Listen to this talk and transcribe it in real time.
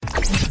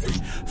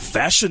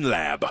Fashion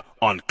Lab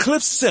on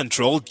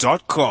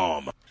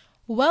cliffcentral.com.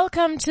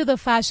 Welcome to the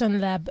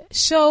Fashion Lab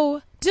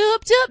show. Doop,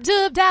 doop,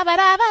 doop, da, ba,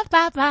 da, ba,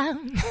 ba,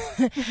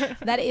 ba.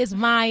 That is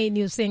my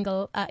new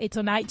single. It's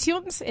on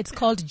iTunes. It's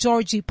called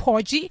Georgie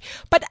Porgy.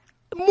 But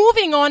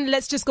moving on,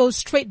 let's just go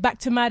straight back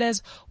to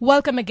matters.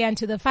 Welcome again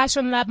to the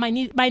Fashion Lab. My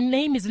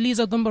name is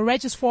Lisa Gumbo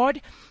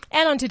Regisford.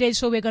 And on today's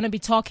show, we're going to be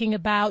talking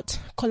about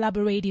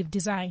collaborative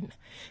design.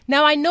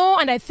 Now, I know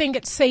and I think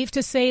it's safe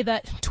to say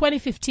that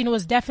 2015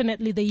 was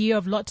definitely the year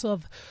of lots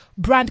of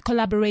brand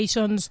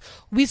collaborations.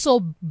 We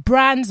saw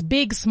brands,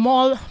 big,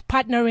 small,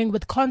 partnering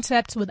with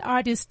concepts, with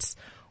artists,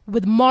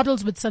 with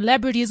models, with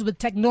celebrities, with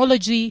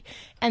technology,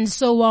 and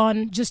so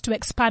on, just to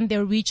expand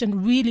their reach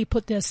and really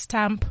put their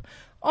stamp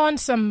on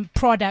some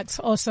products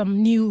or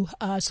some new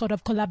sort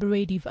of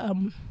collaborative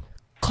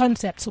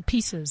concepts or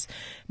pieces.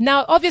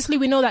 Now, obviously,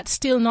 we know that's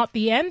still not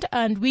the end.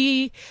 And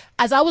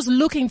as I was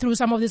looking through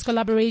some of these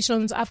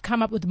collaborations, I've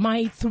come up with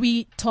my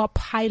 3 top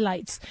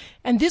highlights.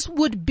 And this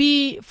would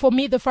be, for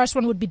me, the first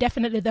one would be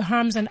definitely the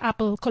Hermes and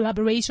Apple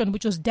collaboration,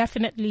 which was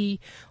definitely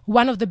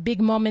one of the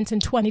big moments in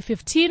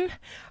 2015.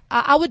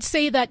 I would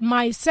say that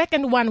my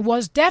second one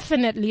was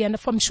definitely, and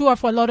I'm sure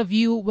for a lot of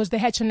you, was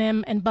the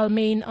H&M and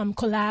Balmain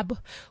collab,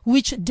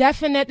 which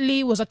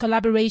definitely was a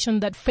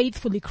collaboration that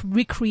faithfully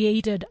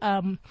recreated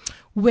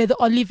with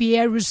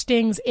Olivier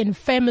Rousteing's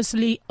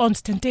infamously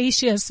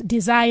ostentatious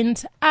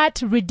designs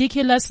at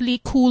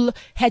ridiculously cool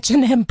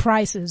H&M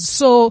prices.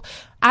 So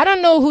I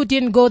don't know who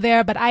didn't go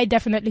there, but I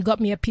definitely got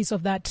me a piece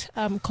of that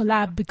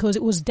collab because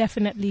it was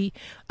definitely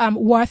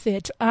worth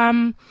it.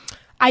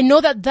 I know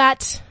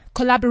that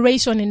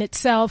collaboration in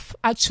itself,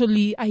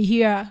 actually, I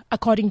hear,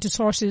 according to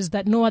sources,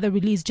 that no other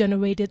release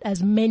generated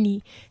as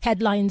many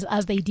headlines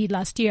as they did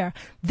last year.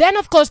 Then,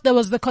 of course, there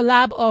was the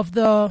collab of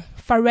the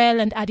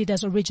Pharrell and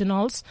Adidas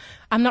Originals.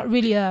 I'm not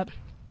really a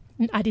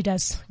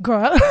Adidas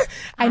girl.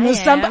 I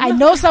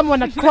know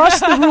someone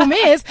across the room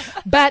is,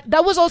 but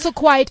that was also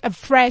quite a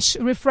fresh,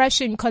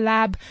 refreshing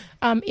collab,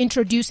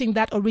 introducing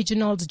that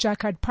Originals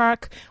Jacquard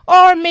Park.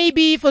 Or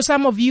maybe for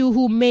some of you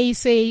who may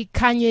say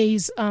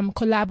Kanye's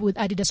collab with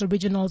Adidas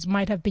Originals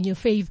might have been your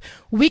fave.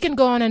 We can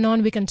go on and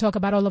on. We can talk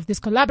about all of these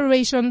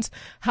collaborations.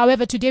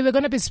 However, today we're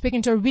going to be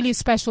speaking to a really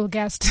special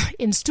guest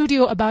in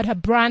studio about her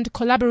brand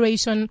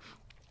collaboration.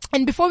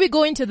 And before we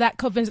go into that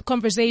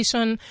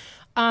conversation,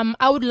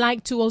 I would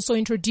like to also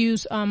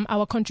introduce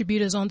our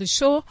contributors on the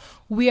show.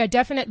 We are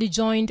definitely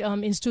joined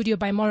in studio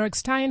by Morag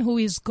Stein, who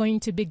is going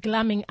to be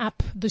glamming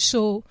up the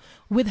show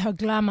with her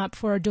glam up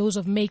for a dose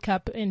of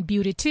makeup and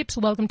beauty tips.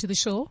 Welcome to the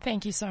show.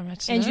 Thank you so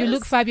much. And you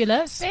look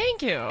fabulous.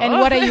 Thank you. And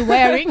what are you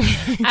wearing?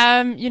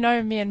 You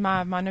know me and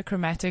my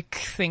monochromatic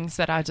things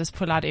that I just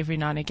pull out every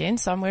now and again.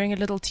 So I'm wearing a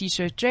little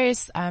t-shirt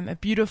dress, a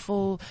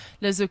beautiful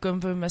Lizzo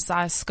Gumbo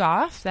Masai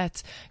scarf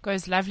that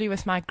goes lovely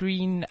with my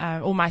green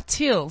or my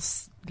teal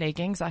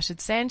leggings, I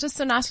should say, and just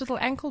a nice little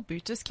ankle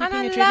boot, just keeping it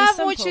really simple. And I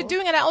love what you're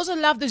doing, and I also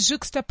love the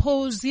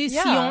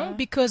juxtaposition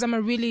because I'm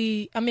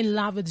in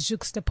love with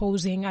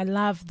juxtaposing. I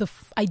love the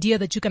idea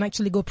that you can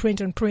actually go print,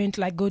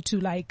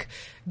 like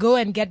go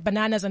and get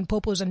bananas and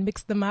popos and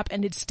mix them up,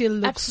 and it still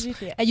looks,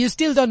 absolutely, and you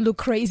still don't look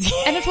crazy.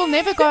 And it will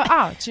never go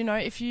out, you know,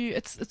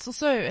 it's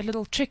also a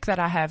little trick that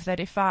I have that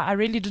if I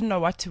really didn't know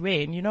what to wear,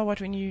 and you know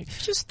what, when you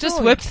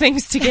just whip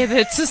things together,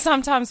 it just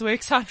sometimes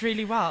works out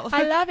really well.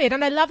 I love it,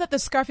 and I love that the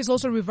scarf is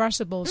also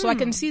reversible. So I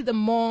can see the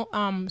more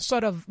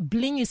sort of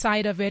blingy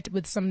side of it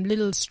with some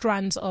little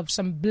strands of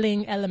some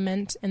bling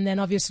element. And then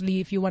obviously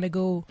if you want to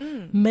go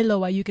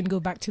mellower, you can go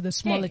back to the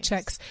smaller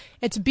checks.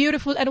 It's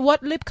beautiful. And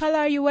what lip color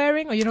are you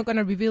wearing? Or you're not going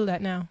to reveal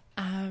that now?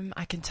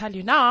 I can tell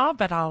you now,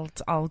 but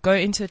I'll go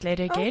into it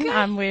later again. Okay.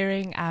 I'm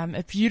wearing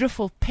a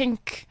beautiful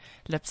pink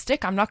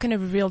lipstick. I'm not going to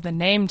reveal the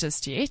name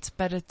just yet,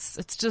 but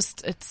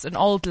it's an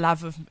old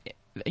love of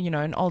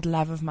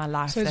my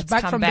life. So it's that's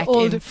back come from back the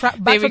old, in.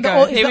 back from the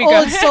old, it's the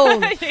old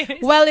soul. Yes.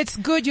 Well, it's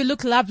good. You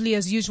look lovely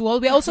as usual.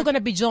 We're also going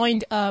to be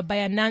joined by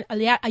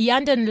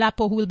Ayandan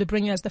Lapo, who will be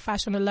bringing us the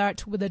fashion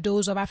alert with a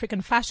dose of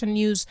African fashion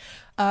news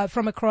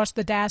from across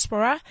the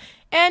diaspora.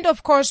 And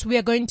of course, we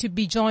are going to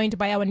be joined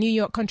by our New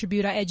York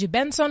contributor, Edgy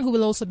Benson, who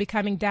will also be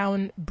coming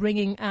down,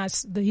 bringing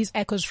us his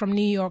echoes from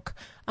New York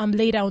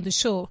later on the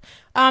show.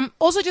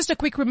 Also, just a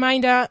quick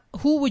reminder,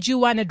 who would you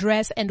want to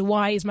dress and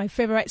why is my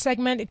favorite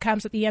segment. It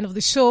comes at the end of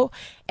the show.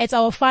 It's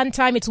our fun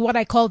time. It's what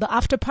I call the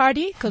after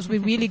party because we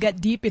really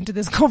get deep into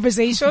these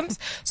conversations.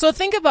 So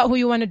think about who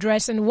you want to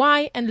dress and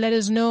why, and let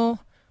us know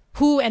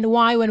who and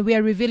why when we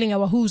are revealing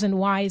our who's and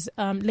whys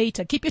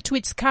later. Keep your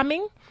tweets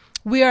coming.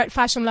 We are at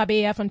Fashion Lab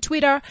AF on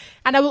Twitter.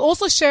 And I will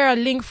also share a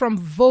link from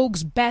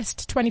Vogue's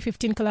best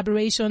 2015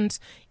 collaborations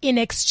in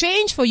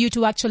exchange for you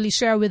to actually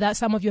share with us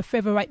some of your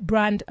favorite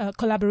brand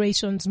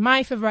collaborations.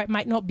 My favorite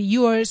might not be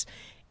yours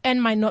and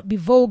might not be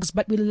Vogue's,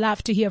 but we'd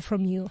love to hear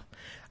from you.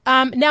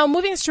 Now,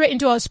 moving straight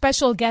into our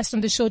special guest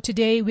on the show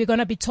today, we're going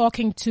to be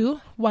talking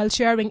to, while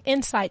sharing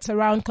insights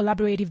around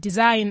collaborative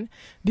design,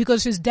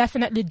 because she's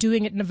definitely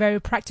doing it in a very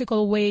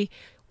practical way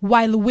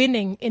while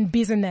winning in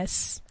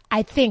business.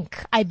 I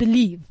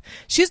believe.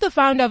 She's the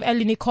founder of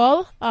Ellie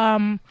Nicole.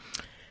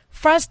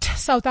 first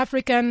South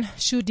African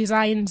shoe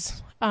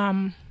designs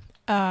from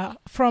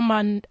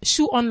a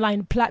shoe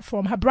online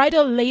platform. Her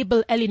bridal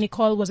label, Ellie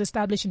Nicole, was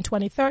established in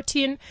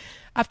 2013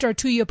 after a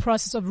 2-year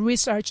process of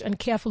research and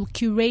careful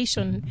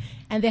curation,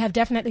 and they have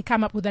definitely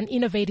come up with an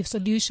innovative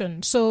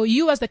solution. So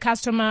you as the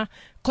customer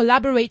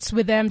collaborates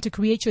with them to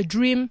create your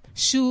dream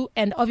shoe,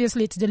 and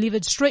obviously it's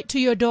delivered straight to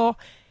your door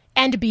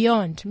and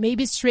beyond.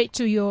 Maybe straight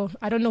to your,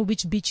 I don't know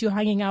which beach you're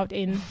hanging out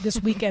in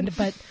this weekend,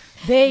 but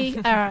they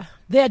are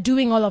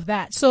doing all of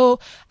that. So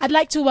I'd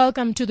like to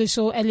welcome to the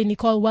show Ellie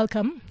Nicole.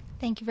 Welcome.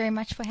 Thank you very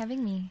much for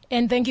having me.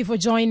 And thank you for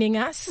joining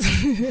us.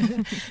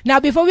 Now,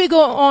 before we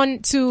go on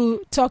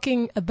to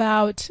talking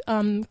about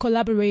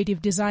collaborative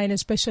design,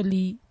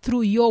 especially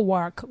through your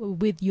work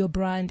with your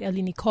brand,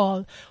 Ellie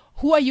Nicole,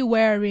 who are you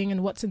wearing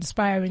and what's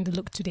inspiring the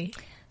look today?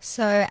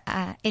 So,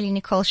 Ellie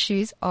Nicole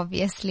shoes,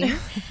 obviously.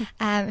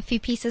 A few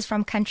pieces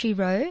from Country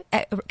Road,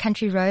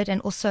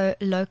 and also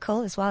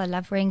local as well. I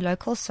love wearing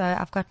local. So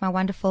I've got my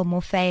wonderful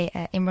Morphe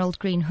emerald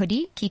green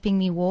hoodie, keeping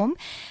me warm.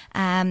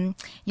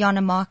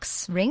 Jana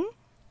Mark's ring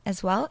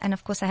as well. And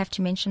of course I have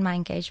to mention my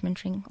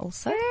engagement ring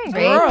also.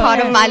 Very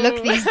part of my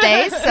look these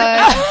days. So,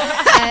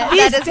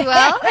 that as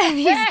well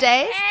these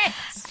days.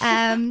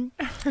 And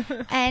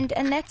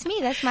that's me.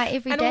 That's my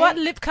everyday. And what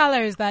lip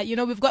color is that? You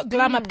know, we've got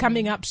Glam Up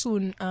coming up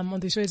soon on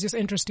the show. It's just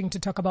interesting to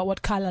talk about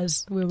what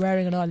colors we're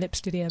wearing on our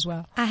lips today as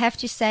well. I have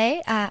to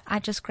say, I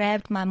just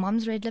grabbed my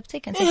mom's red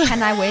lipstick and said,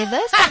 can I wear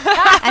this?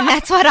 And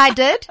that's what I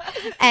did.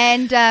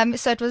 And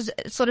so it was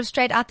sort of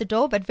straight out the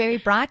door, but very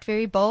bright,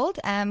 very bold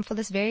for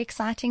this very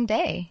exciting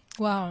day.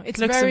 Wow, it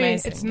looks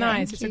amazing. It's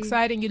nice. Thank It's you.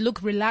 exciting. You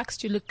look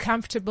relaxed. You look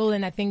comfortable,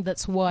 and I think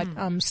that's what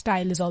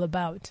style is all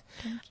about.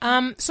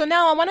 So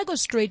now I want to go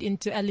straight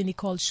into Ellie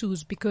Nicole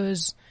shoes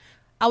because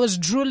I was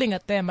drooling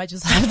at them. I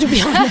just have to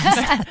be honest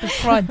at the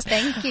front.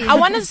 Thank you. I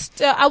want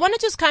to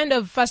just kind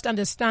of first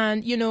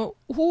understand, you know,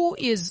 who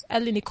is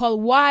Ellie Nicole?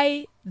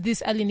 Why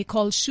this Ellie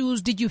Nicole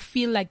shoes? Did you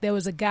feel like there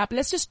was a gap?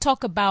 Let's just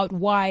talk about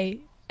why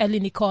Ellie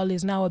Nicole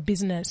is now a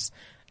business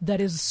that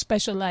is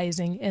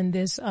specializing in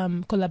this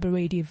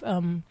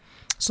collaborative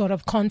sort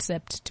of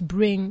concept to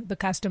bring the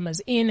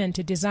customers in and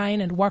to design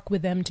and work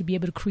with them to be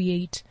able to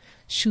create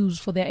shoes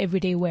for their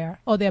everyday wear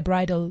or their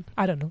bridal.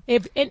 I don't know.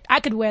 I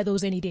could wear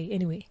those any day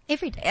anyway.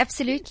 Every day,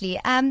 absolutely.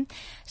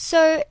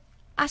 So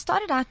I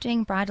started out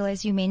doing bridal,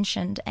 as you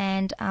mentioned,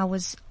 and I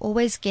was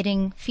always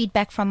getting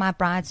feedback from my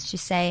brides to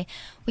say,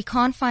 we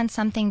can't find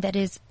something that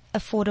is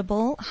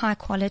affordable, high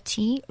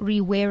quality,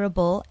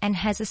 rewearable, and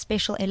has a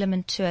special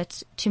element to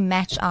it to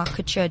match our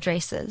couture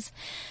dresses.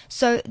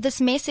 So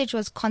this message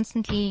was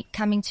constantly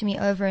coming to me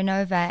over and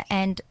over,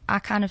 and I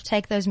kind of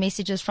take those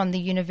messages from the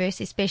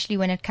universe, especially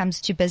when it comes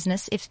to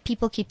business. If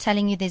people keep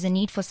telling you there's a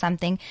need for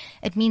something,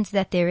 it means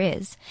that there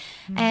is.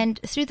 And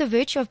through the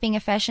virtue of being a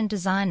fashion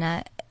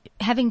designer,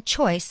 having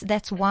choice,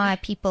 that's why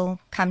people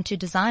come to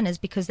designers,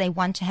 because they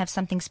want to have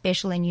something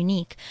special and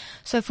unique.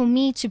 So for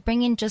me to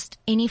bring in just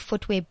any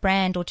footwear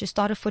brand or to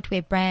start a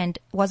footwear brand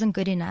wasn't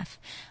good enough.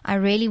 I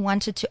really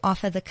wanted to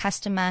offer the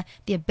customer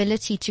the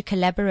ability to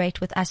collaborate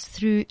with us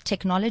through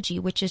technology,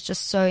 which is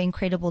just so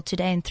incredible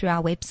today, and through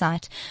our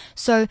website.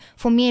 So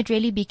for me, it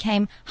really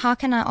became, how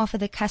can I offer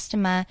the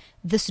customer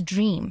this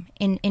dream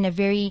in a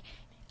very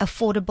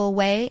affordable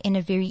way, in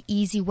a very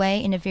easy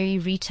way, in a very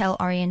retail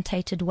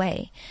orientated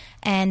way.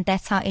 And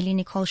that's how Ellie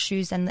Nicole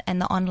Shoes and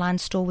the online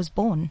store was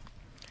born.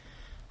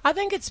 I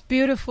think it's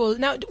beautiful.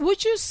 Now,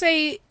 would you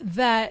say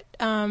that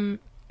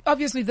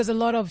obviously there's a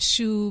lot of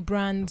shoe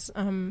brands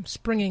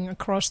springing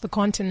across the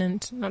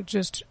continent, not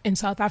just in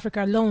South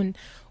Africa alone.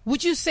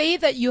 Would you say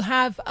that you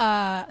have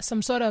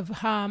some sort of,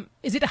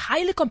 is it a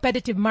highly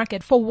competitive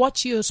market for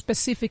what you're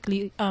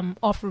specifically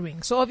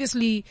offering? So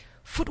obviously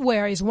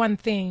footwear is one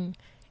thing,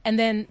 and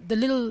then the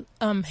little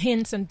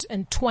hints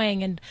and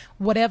twang and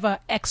whatever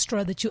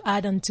extra that you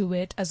add onto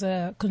it as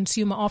a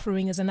consumer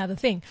offering is another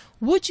thing.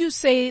 Would you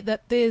say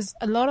that there's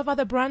a lot of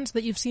other brands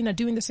that you've seen are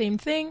doing the same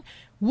thing?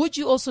 Would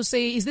you also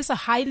say, is this a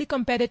highly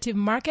competitive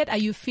market? Are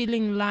you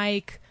feeling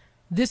like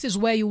this is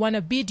where you want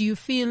to be? Do you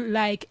feel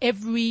like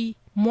every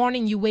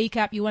morning you wake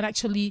up, you want to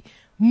actually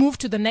move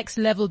to the next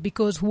level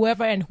because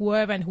whoever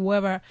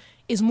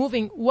is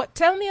moving?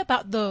 Tell me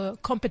about the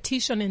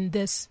competition in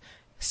this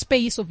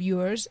space of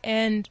yours,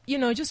 and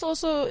just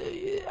also,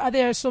 are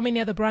there so many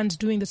other brands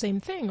doing the same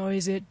thing, or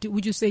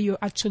would you say you're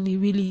actually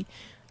really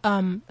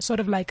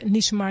sort of like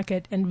niche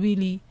market and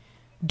really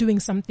doing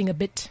something a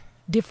bit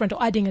different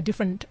or adding a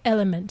different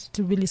element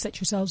to really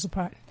set yourselves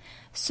apart?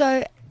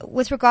 So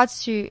with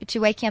regards to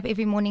waking up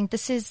every morning,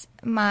 this is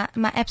my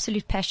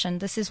absolute passion.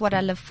 This is what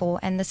I live for,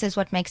 and this is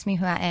what makes me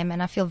who I am.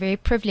 And I feel very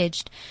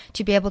privileged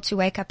to be able to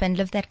wake up and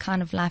live that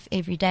kind of life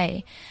every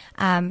day.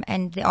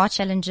 And there are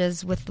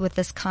challenges with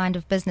this kind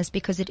of business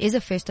because it is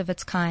a first of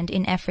its kind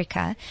in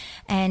Africa.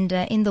 And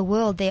in the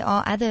world, there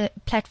are other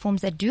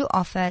platforms that do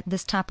offer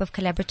this type of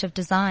collaborative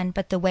design,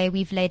 but the way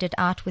we've laid it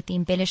out with the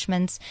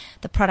embellishments,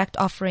 the product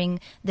offering,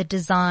 the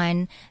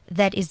design,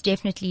 that is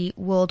definitely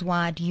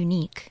worldwide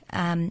unique.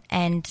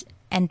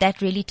 And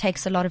that really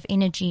takes a lot of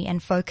energy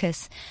and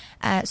focus.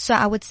 So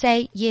I would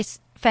say, yes,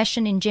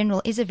 fashion in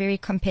general is a very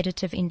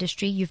competitive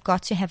industry. You've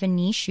got to have a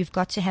niche. You've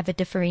got to have a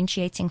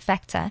differentiating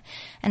factor.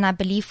 And I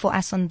believe for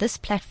us on this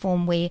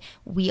platform where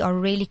we are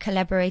really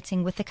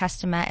collaborating with the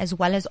customer as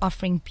well as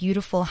offering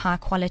beautiful, high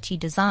quality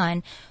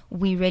design,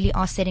 we really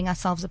are setting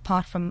ourselves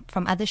apart from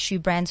other shoe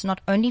brands,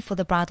 not only for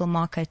the bridal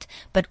market,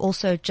 but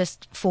also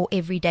just for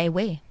everyday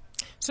wear.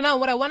 So now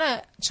what I want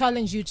to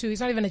challenge you to, it's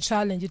not even a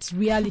challenge, it's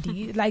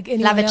reality, like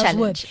anyone Love a else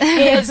would,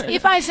 challenge. is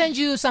if I send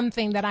you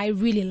something that I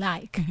really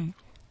like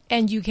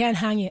and you can't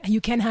hang it, you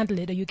can't handle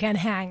it, or you can't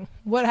hang,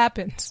 what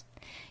happens?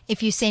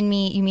 If you send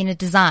me, you mean a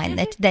design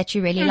that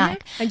you really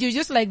like. And you're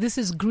just like, this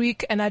is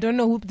Greek and I don't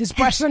know who this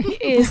person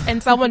is,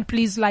 and someone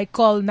please like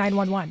call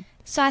 911.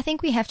 So I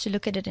think we have to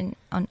look at it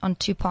on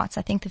two parts.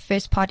 I think the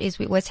first part is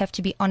we always have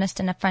to be honest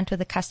and upfront with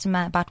the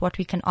customer about what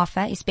we can offer,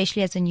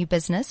 especially as a new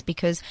business,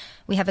 because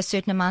we have a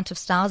certain amount of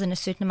styles and a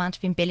certain amount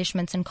of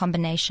embellishments and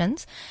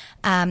combinations.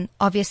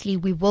 Obviously,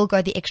 we will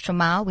go the extra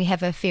mile. We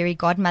have a fairy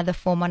godmother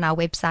form on our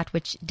website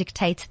which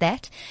dictates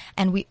that.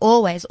 And we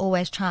always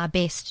try our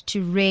best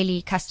to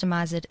really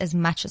customize it as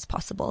much as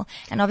possible.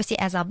 And obviously,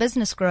 as our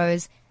business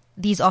grows,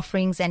 these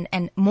offerings and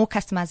more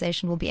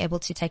customization will be able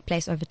to take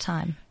place over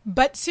time.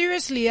 But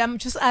seriously, I'm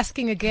just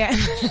asking again,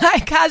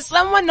 like, has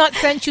someone not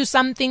sent you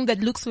something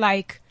that looks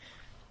like,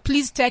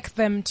 please text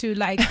them to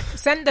like,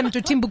 send them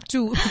to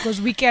Timbuktu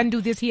because we can't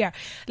do this here.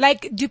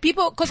 Like, do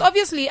people, because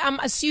obviously I'm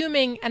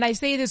assuming, and I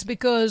say this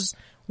because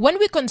when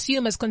we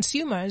consume as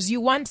consumers, you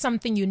want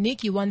something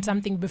unique, you want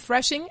something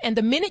refreshing. And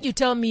the minute you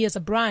tell me as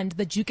a brand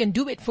that you can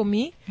do it for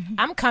me,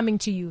 I'm coming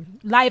to you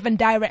live and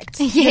direct.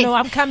 Yes. You know,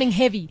 I'm coming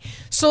heavy.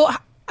 So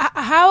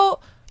how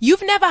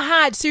you've never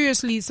had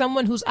seriously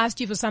someone who's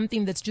asked you for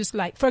something that's just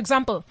like, for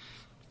example,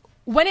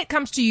 when it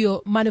comes to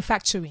your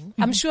manufacturing,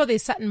 I'm sure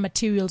there's certain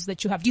materials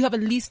that you have. Do you have a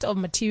list of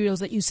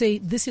materials that you say,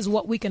 this is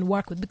what we can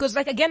work with? Because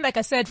like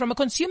I said, from a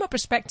consumer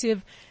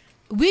perspective,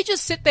 we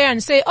just sit there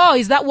and say, oh,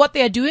 is that what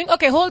they're doing?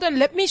 Okay, hold on.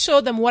 Let me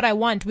show them what I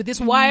want with these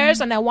wires.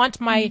 And I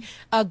want my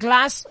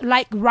glass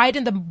like right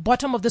in the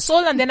bottom of the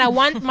sole. And then I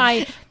want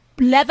my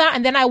leather,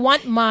 and then I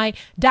want my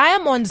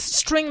diamonds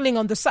stringling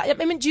on the side.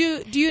 I mean,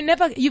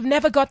 you've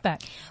never got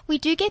that? We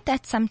do get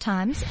that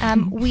sometimes.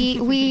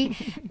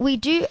 We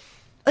do.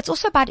 It's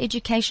also about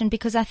education,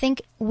 because I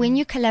think when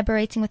you're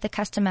collaborating with the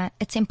customer,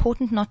 it's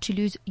important not to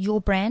lose your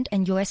brand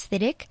and your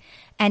aesthetic,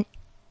 and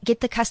get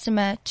the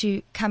customer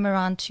to come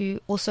around to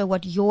also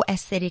what your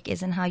aesthetic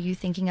is and how you're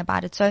thinking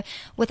about it. So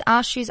with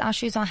our shoes are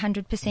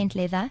 100%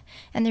 leather.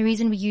 And the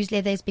reason we use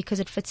leather is because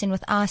it fits in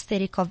with our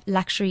aesthetic of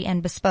luxury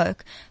and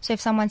bespoke. So if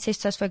someone says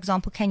to us, for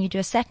example, can you do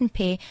a satin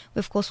pair? We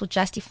of course will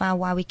justify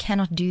why we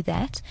cannot do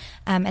that,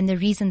 and the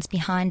reasons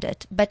behind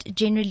it. But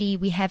generally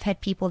we have had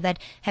people that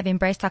have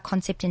embraced our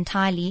concept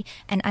entirely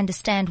and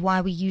understand why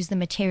we use the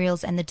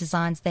materials and the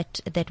designs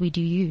that we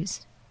do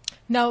use.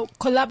 Now,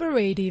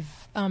 collaborative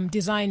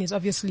design is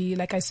obviously,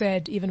 like I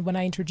said, even when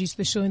I introduced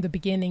the show in the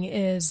beginning,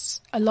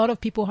 is a lot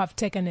of people have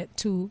taken it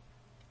to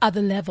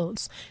other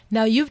levels.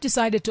 Now, you've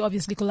decided to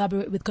obviously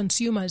collaborate with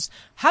consumers.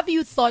 Have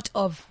you thought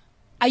of,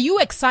 are you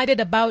excited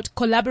about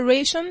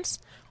collaborations?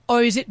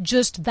 Or is it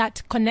just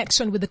that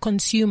connection with the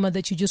consumer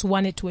that you just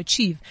wanted to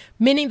achieve?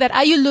 Meaning that,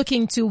 are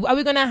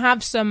we going to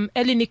have some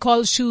Ellie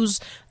Nicole shoes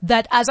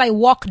that as I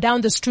walk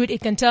down the street,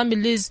 it can tell me,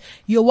 Liz,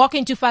 you're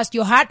walking too fast.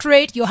 Your heart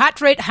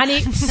rate,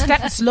 honey,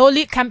 step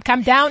slowly, come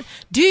down.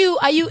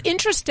 Are you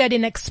interested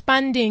in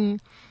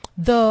expanding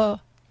the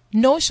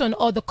notion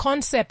or the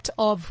concept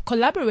of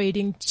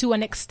collaborating to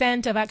an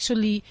extent of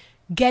actually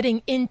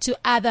getting into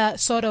other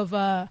sort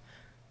of,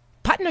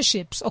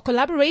 partnerships or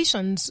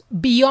collaborations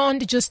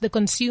beyond just the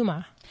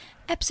consumer?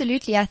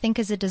 Absolutely. I think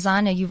as a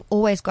designer, you've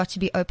always got to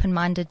be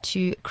open-minded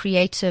to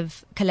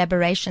creative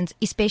collaborations,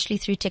 especially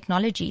through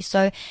technology.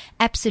 So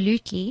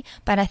absolutely.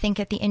 But I think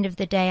at the end of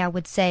the day, I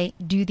would say,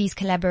 do these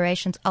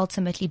collaborations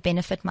ultimately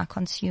benefit my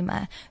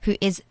consumer, who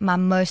is my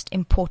most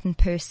important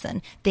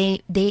person? Their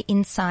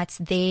insights,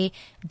 their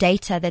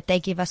data that they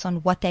give us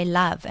on what they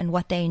love and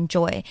what they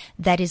enjoy,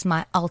 that is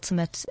my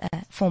ultimate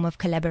form of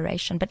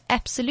collaboration. But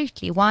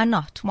absolutely. Why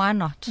not? Why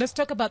not? Let's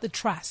talk about the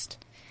trust.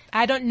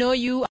 I don't know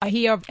you. I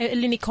hear of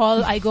Ellie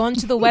Nicole. I go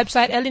onto the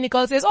website. Ellie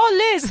Nicole says,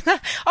 oh, Liz,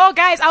 oh,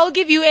 guys, I'll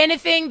give you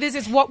anything. This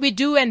is what we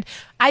do. And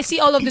I see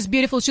all of these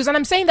beautiful shoes. And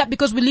I'm saying that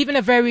because we live in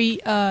a very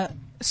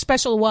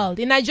special world.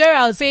 In Nigeria,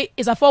 I'll say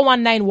it's a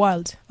 419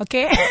 world.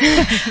 Okay?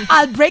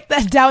 I'll break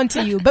that down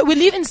to you. But we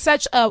live in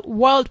such a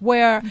world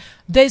where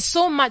there's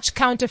so much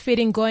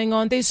counterfeiting going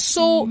on. There's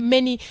so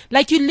many,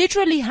 like, you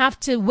literally have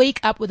to wake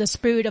up with a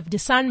spirit of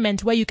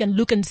discernment where you can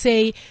look and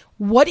say,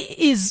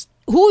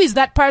 who is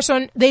that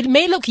person? They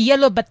may look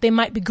yellow, but they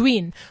might be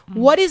green.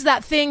 What is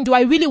that thing? Do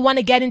I really want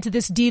to get into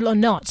this deal or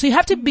not? So you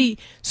have to be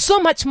so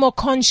much more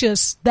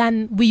conscious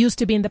than we used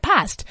to be in the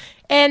past.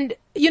 And,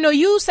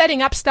 you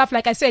setting up stuff,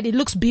 like I said, it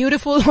looks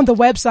beautiful on the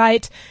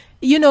website,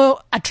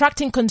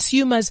 attracting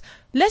consumers.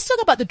 Let's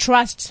talk about the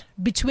trust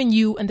between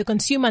you and the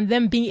consumer, and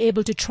them being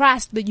able to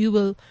trust that you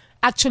will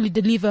actually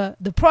deliver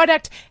the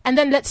product. And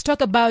then let's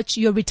talk about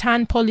your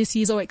return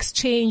policies or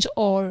exchange,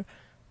 or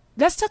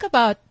let's talk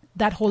about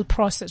that whole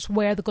process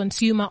where the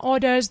consumer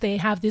orders, they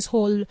have this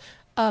whole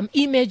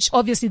image.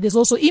 Obviously, there's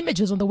also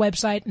images on the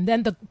website, and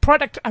then the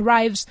product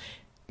arrives.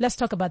 Let's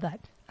talk about that.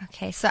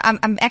 Okay, so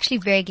I'm actually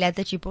very glad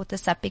that you brought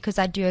this up because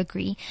I do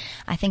agree.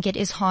 I think it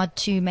is hard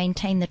to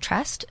maintain the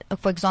trust.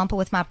 For example,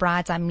 with my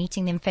brides, I'm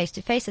meeting them face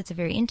to face. It's a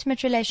very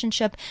intimate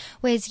relationship.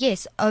 Whereas,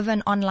 yes, over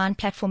an online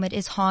platform, it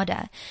is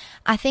harder.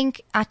 I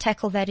think I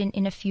tackle that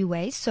in a few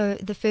ways. So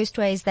the first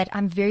way is that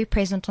I'm very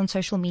present on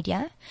social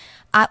media.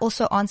 I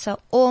also answer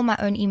all my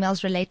own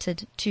emails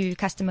related to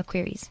customer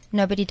queries.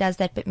 Nobody does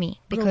that but me.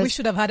 Because we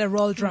should have had a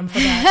roll drum for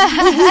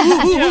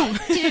that.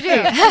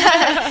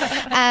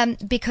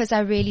 Because I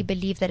really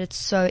believe that it's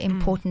so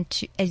important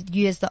to, as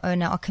you as the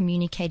owner are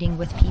communicating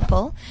with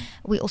people.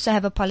 We also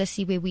have a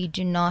policy where we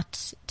do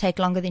not take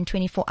longer than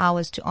 24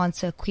 hours to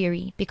answer a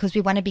query because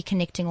we want to be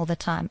connecting all the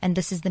time, and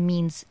this is the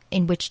means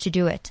in which to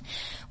do it.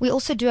 We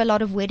also do a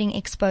lot of wedding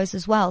expos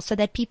as well, so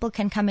that people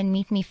can come and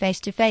meet me face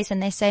to face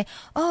and they say,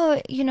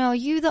 oh, you know,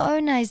 you the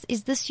owner,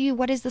 is this you?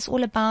 What is this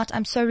all about?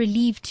 I'm so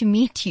relieved to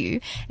meet you,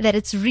 that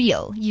it's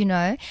real, you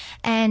know.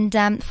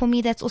 And for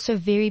me, that's also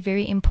very,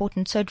 very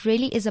important. So it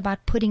really is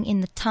about putting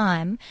in the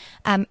time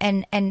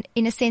and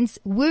in a sense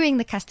wooing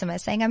the customer,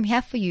 saying I'm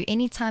here for you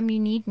anytime you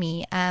need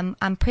me.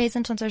 I'm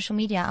present on social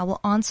media. I will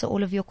answer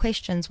all of your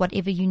questions,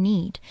 whatever you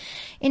need.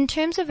 In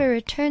terms of a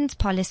returns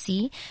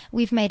policy,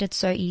 we've made it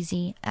so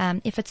easy.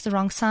 If it's the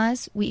wrong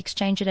size, we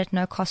exchange it at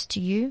no cost to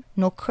you,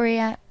 nor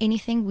courier,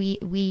 anything.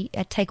 We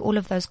take all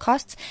of those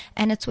costs,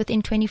 and it's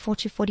within 24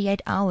 to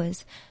 48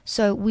 hours.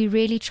 So we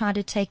really try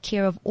to take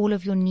care of all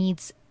of your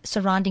needs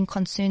surrounding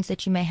concerns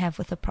that you may have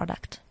with the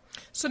product.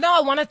 So now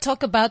I want to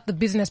talk about the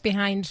business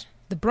behind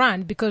the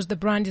brand, because the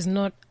brand is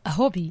not a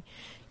hobby.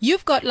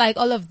 You've got like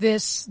all of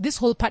this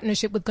whole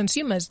partnership with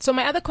consumers. So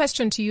my other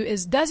question to you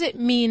is, does it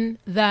mean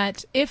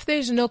that if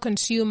there's no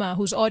consumer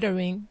who's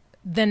ordering,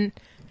 then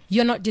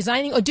you're not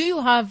designing? Or do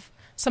you have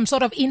some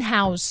sort of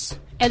in-house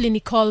Ellie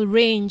Nicole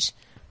range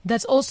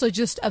that's also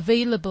just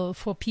available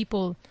for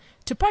people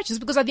to purchase?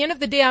 Because at the end of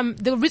the day,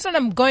 the reason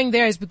I'm going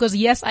there is because,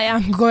 yes, I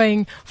am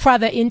going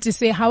further in to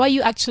say, how are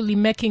you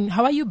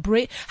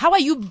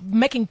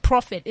making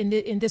profit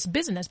in this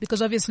business?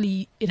 Because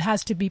obviously it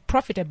has to be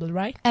profitable,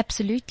 right?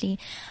 Absolutely.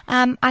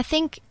 I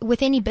think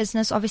with any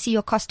business, obviously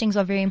your costings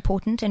are very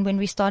important. And when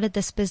we started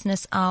this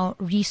business, our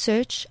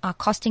research, our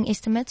costing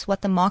estimates,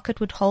 what the market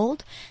would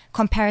hold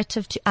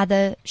comparative to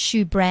other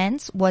shoe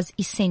brands was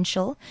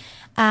essential.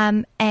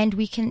 And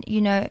we can,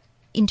 you know,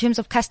 in terms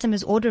of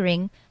customers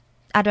ordering,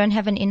 I don't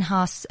have an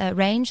in-house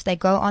range. They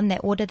go on, they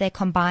order, they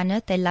combine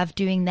it. They love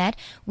doing that.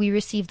 We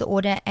receive the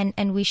order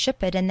and we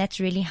ship it, and that's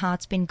really how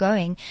it's been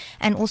going.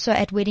 And also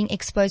at wedding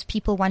expos,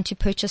 people want to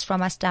purchase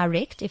from us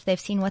direct if they've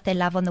seen what they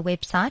love on the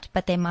website,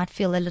 but they might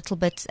feel a little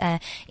bit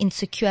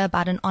insecure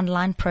about an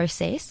online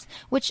process,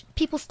 which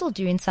people still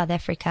do in South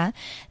Africa.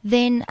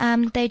 Then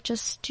they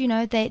just, you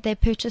know, they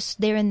purchase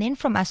there and then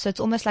from us. So it's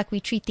almost like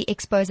we treat the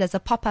expos as a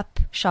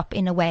pop-up shop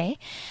in a way.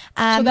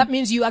 So that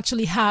means you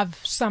actually have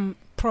some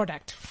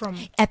product from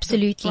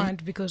absolutely the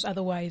brand, because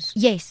otherwise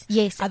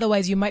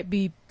otherwise you might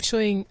be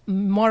showing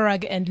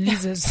Morag and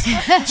Lisa's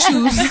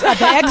shoes at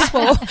the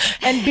expo,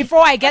 and before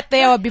I get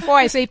there or before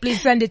I say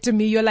please send it to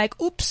me, you're like,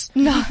 oops.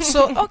 No.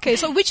 So okay,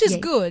 so which is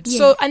good. Yes.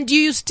 So, and do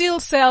you still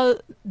sell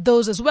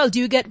those as well? Do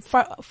you get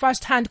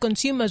first-hand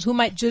consumers who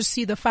might just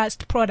see the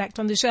first product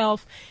on the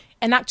shelf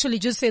and actually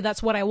just say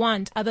that's what I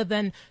want, other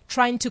than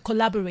trying to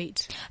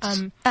collaborate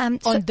on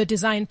the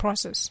design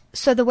process?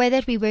 So the way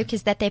that we work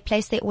is that they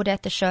place their order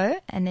at the show,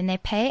 and then they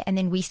pay, and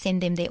then we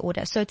send them their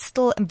order. So it's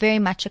still very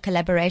much a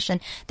collaboration.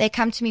 They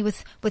come to me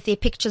with their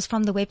pictures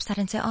from the website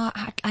and say, oh,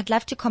 I'd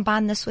love to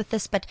combine this with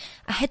this, but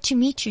I had to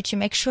meet you to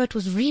make sure it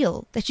was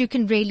real, that you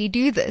can really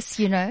do this,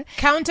 you know.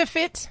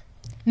 Counterfeit?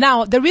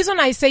 Now, the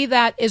reason I say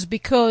that is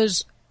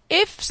because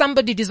if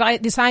somebody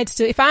decides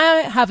to, if I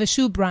have a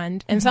shoe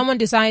brand and someone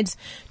decides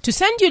to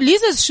send you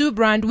Lisa's shoe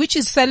brand, which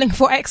is selling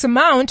for X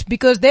amount,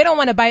 because they don't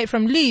want to buy it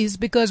from Liz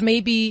because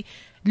maybe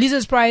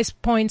Lisa's price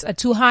points are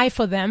too high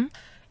for them,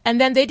 and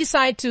then they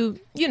decide to,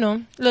 you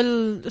know,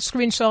 little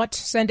screenshot,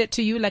 send it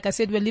to you. Like I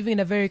said, we're living in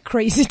a very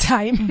crazy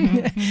time.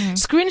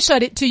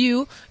 Screenshot it to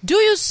you. Do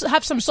you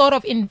have some sort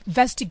of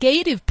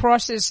investigative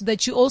process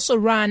that you also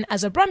run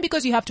as a brand?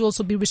 Because you have to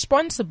also be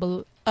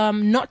responsible,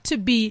 not to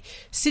be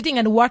sitting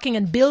and working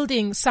and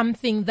building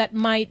something that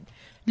might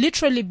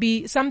literally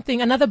be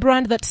something, another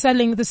brand that's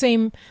selling the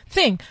same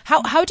thing.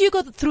 How do you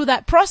go through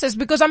that process?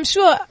 Because I'm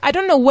sure, I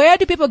don't know, where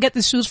do people get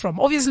the shoes from?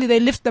 Obviously they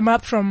lift them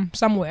up from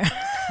somewhere.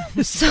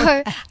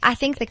 So I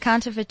think the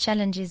counterfeit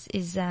challenge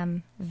is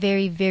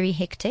very, very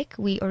hectic.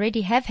 We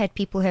already have had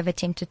people who have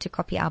attempted to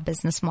copy our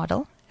business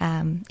model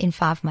in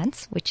 5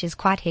 months, which is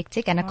quite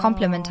hectic and a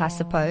compliment, I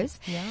suppose.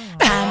 Yeah.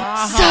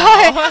 So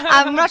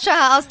I'm not sure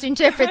how else to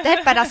interpret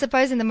that, but I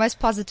suppose in the most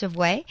positive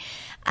way.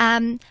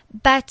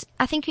 But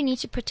I think you need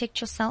to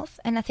protect yourself.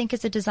 And I think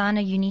as a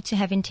designer, you need to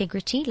have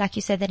integrity. Like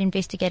you said, that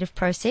investigative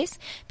process.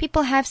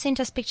 People have sent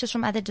us pictures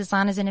from other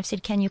designers and have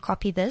said, can you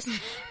copy this?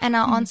 And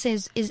our answer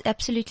is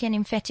absolutely and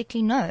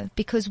emphatically no,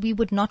 because we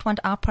would not want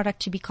our product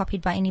to be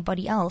copied by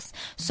anybody else.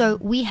 So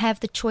we have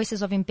the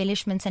choices of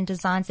embellishments and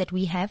designs that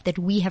we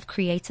have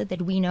created,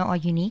 that we know are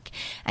unique.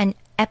 And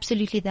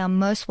absolutely, they are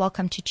most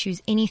welcome to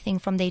choose anything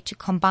from there to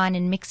combine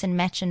and mix and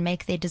match and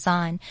make their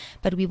design.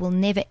 But we will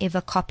never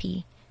ever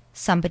copy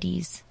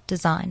somebody's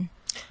design.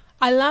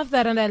 I love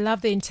that, and I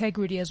love the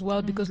integrity as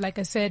well, because like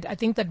I said, I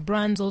think that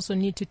brands also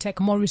need to take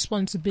more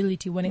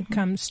responsibility when it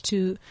comes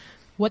to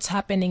what's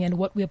happening and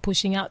what we're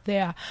pushing out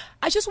there.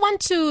 I just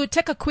want to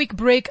take a quick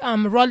break.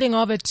 I'm rolling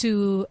over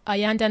to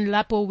Ayanda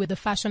Nlapo with the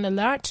Fashion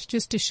Alert,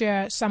 just to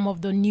share some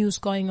of the news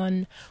going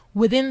on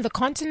within the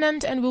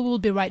continent, and we will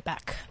be right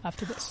back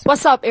after this.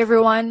 What's up,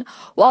 everyone?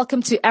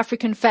 Welcome to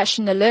African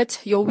Fashion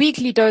Alert, your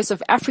weekly dose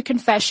of African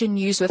fashion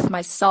news with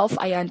myself,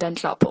 Ayanda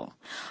Nlapo.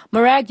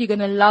 Morag, you're going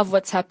to love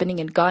what's happening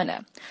in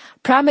Ghana.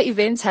 Prima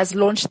Events has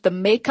launched the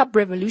Makeup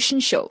Revolution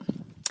show.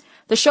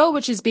 The show,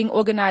 which is being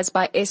organized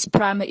by S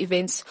Prima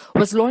Events,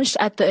 was launched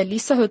at the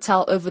Elisa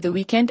Hotel over the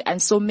weekend and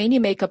saw many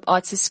makeup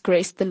artists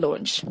grace the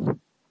launch.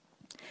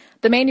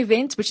 The main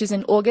event, which is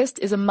in August,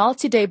 is a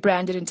multi-day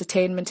branded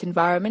entertainment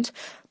environment,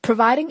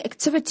 providing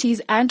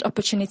activities and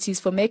opportunities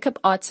for makeup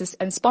artists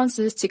and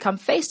sponsors to come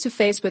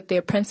face-to-face with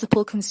their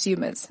principal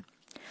consumers.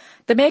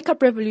 The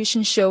Makeup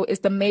Revolution show is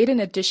the maiden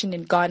edition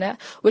in Ghana,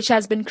 which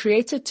has been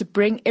created to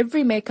bring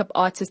every makeup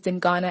artist in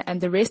Ghana and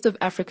the rest of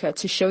Africa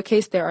to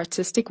showcase their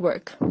artistic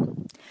work.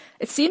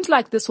 It seems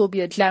like this will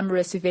be a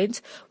glamorous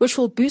event, which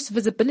will boost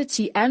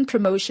visibility and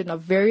promotion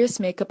of various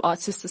makeup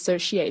artists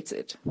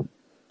associated.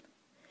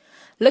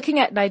 Looking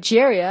at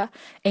Nigeria,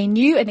 a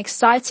new and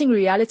exciting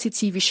reality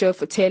TV show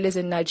for tailors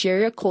in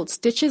Nigeria called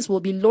Stitches will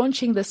be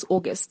launching this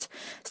August.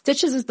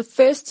 Stitches is the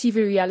first TV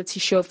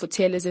reality show for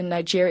tailors in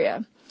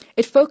Nigeria.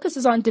 It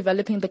focuses on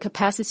developing the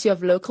capacity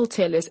of local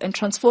tailors and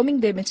transforming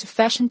them into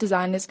fashion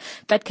designers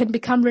that can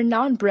become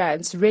renowned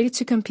brands ready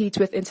to compete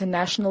with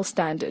international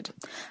standard.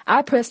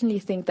 I personally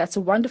think that's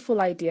a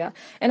wonderful idea,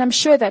 and I'm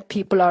sure that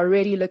people are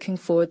already looking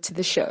forward to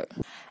the show.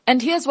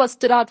 And here's what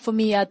stood out for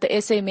me at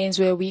the SA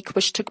Menswear Week,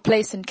 which took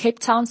place in Cape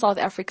Town, South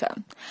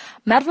Africa.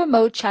 Madva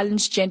Mode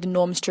challenged gender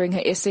norms during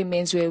her SA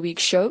Menswear Week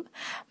show.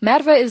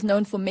 Madva is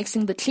known for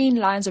mixing the clean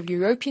lines of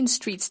European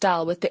street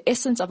style with the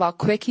essence of our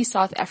quirky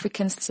South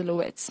African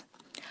silhouettes.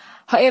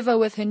 However,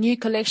 with her new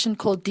collection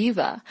called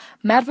Diva,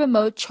 Madva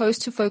Mode chose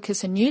to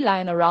focus her new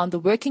line around the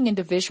working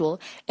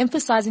individual,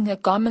 emphasizing her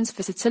garment's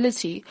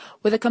versatility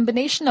with a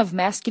combination of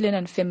masculine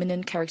and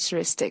feminine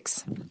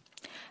characteristics.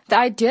 The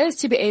idea is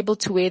to be able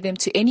to wear them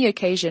to any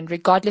occasion,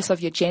 regardless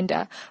of your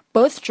gender,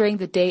 both during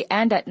the day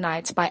and at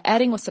night, by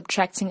adding or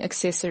subtracting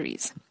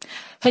accessories.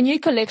 Her new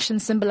collection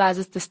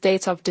symbolizes the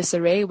state of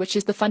disarray, which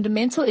is the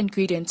fundamental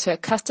ingredient to a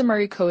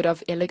customary code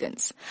of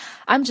elegance.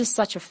 I'm just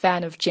such a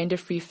fan of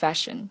gender-free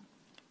fashion.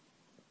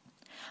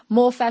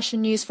 More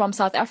fashion news from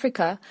South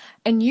Africa.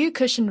 A new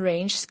cushion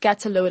range,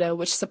 Scataloda,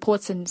 which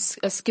supports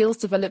a skills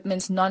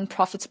development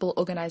non-profitable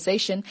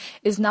organization,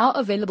 is now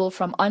available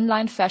from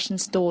online fashion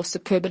store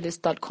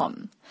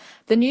Superbalist.com.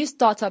 The new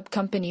startup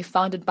company,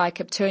 founded by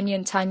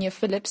Capetonian Tanya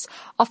Phillips,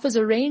 offers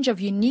a range of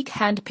unique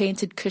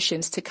hand-painted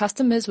cushions to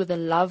customers with a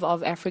love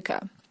of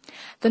Africa.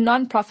 The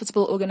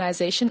non-profitable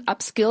organization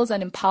upskills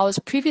and empowers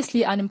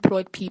previously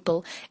unemployed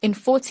people in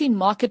 14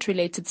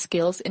 market-related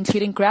skills,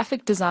 including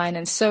graphic design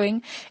and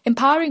sewing,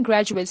 empowering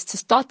graduates to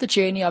start the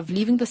journey of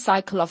leaving the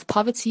cycle of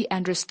poverty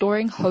and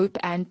restoring hope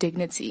and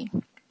dignity.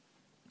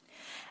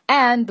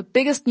 And the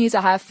biggest news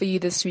I have for you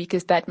this week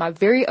is that my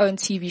very own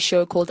TV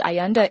show called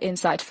Ayanda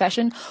Inside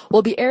Fashion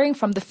will be airing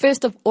from the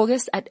 1st of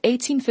August at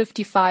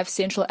 18:55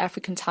 Central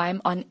African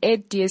Time on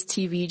Ed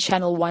DSTV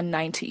Channel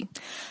 190.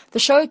 The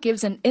show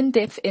gives an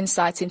in-depth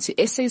insight into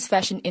SA's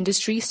fashion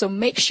industry, so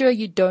make sure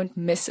you don't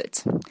miss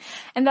it.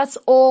 And that's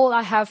all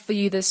I have for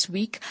you this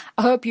week.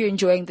 I hope you're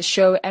enjoying the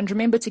show, and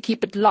remember to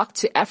keep it locked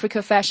to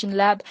Africa Fashion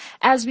Lab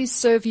as we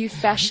serve you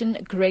fashion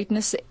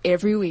greatness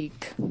every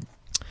week.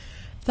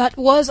 That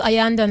was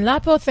Ayanda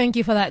Nlapo. Thank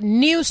you for that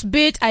news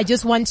bit. I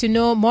just want to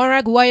know,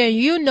 Morag, why are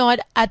you not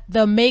at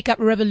the Makeup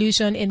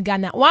Revolution in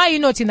Ghana? Why are you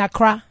not in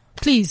Accra?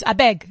 Please, I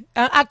beg.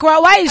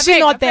 Accra, why is she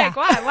not there?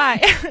 Why?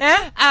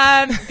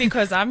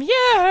 Because I'm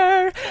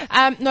here.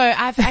 No,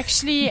 I've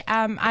actually,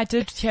 I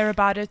did hear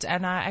about it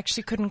and I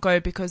actually couldn't go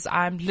because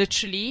I'm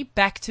literally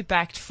back to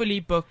back, fully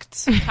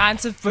booked.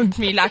 Clients have booked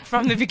me like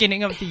from the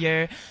beginning of the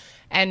year.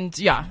 And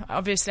yeah,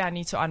 obviously I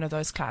need to honor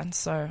those clients.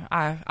 So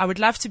I would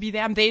love to be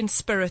there. I'm there in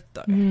spirit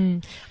though.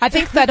 I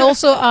think that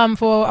also,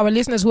 for our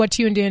listeners who are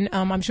tuned in,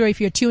 I'm sure if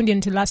you're tuned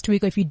in to last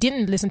week or if you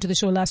didn't listen to the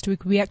show last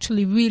week, we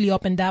actually really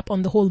opened up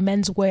on the whole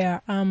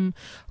menswear,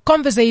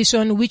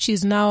 conversation, which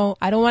is now,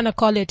 I don't want to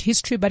call it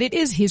history, but it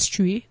is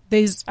history.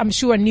 There's, I'm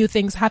sure, new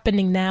things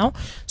happening now.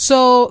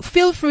 So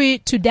feel free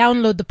to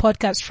download the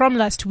podcast from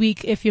last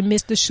week if you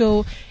missed the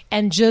show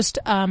and just,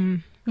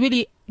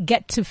 really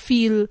get to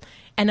feel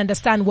and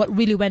understand what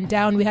really went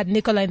down. We had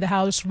Nicola in the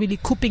house really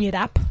cooping it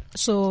up.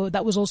 So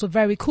that was also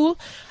very cool.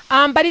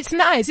 But it's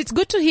nice. It's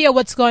good to hear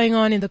what's going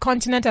on in the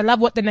continent. I love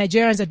what the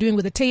Nigerians are doing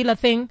with the tailor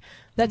thing.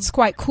 That's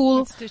quite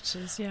cool.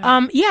 Stitches,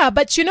 yeah. Yeah,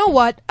 but you know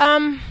what?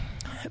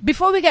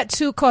 Before we get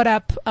too caught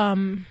up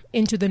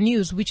into the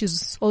news, which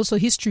is also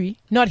history,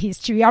 not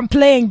history, I'm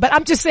playing, but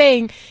I'm just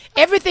saying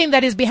everything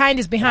that is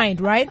behind,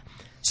 right?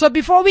 So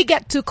before we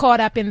get too caught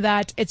up in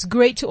that, it's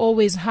great to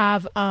always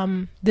have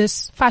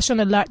this fashion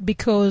alert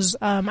because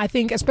I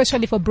think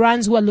especially for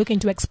brands who are looking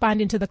to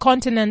expand into the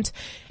continent,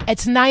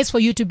 it's nice for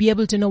you to be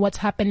able to know what's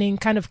happening,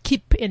 kind of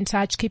keep in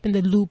touch, keep in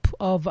the loop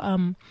of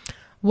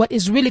what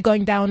is really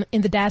going down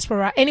in the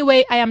diaspora.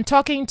 Anyway, I am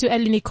talking to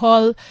Ellie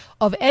Nicole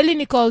of Ellie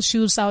Nicole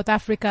Shoes South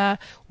Africa.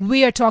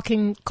 We are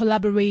talking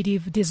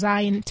collaborative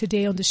design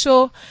today on the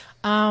show.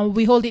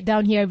 We hold it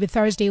down here every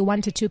Thursday,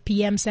 1 to 2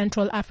 p.m.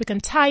 Central African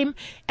time.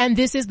 And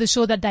this is the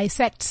show that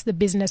dissects the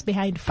business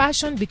behind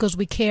fashion because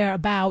we care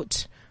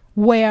about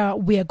where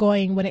we are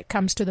going when it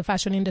comes to the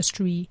fashion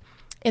industry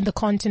in the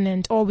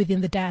continent or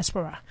within the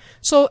diaspora.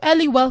 So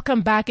Ellie,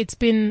 welcome back. It's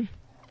been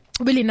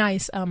really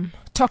nice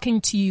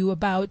talking to you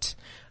about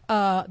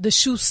the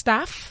shoe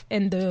stuff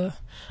and the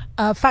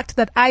fact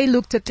that I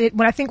looked at it.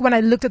 When I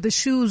looked at the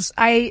shoes,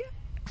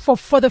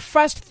 for the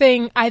first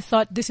thing, I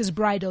thought this is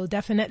bridal,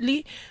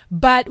 definitely.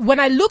 But when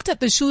I looked at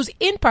the shoes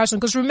in person,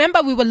 because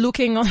remember we were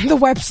looking on the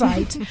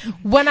website,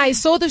 when I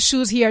saw the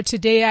shoes here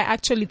today, I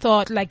actually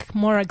thought, like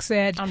Morag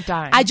said, I'm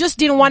dying. I just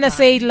didn't want to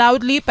say it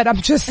loudly, but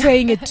I'm just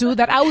saying it too,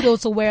 that I would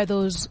also wear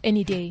those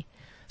any day.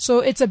 So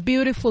it's a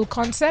beautiful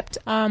concept.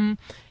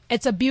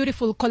 It's a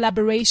beautiful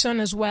collaboration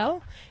as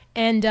well.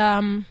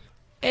 And,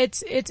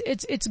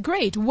 it's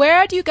great.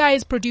 Where do you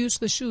guys produce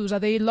the shoes? Are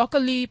they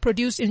locally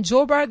produced in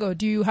Joburg, or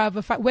do you have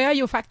where are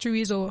your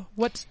factories, or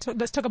let's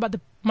talk about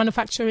the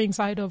manufacturing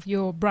side of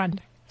your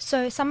brand.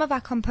 So some of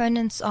our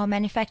components are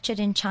manufactured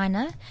in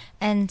China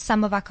and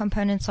some of our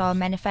components are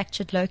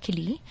manufactured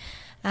locally.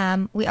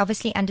 We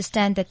obviously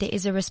understand that there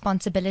is a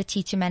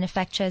responsibility to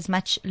manufacture as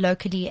much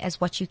locally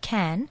as what you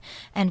can.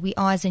 And we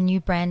are, as a new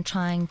brand,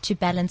 trying to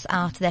balance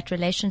out that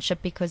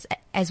relationship because,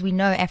 as we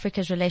know,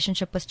 Africa's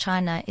relationship with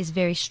China is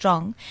very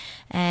strong.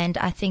 And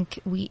I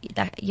think we're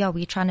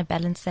trying to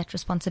balance that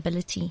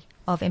responsibility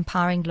of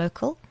empowering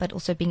local, but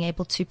also being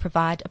able to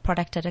provide a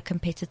product at a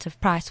competitive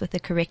price with the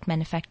correct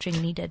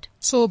manufacturing needed.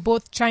 So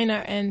both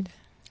China and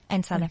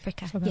South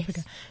Africa. South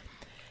yes.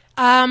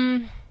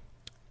 Africa.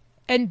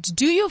 And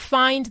do you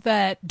find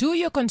that, do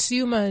your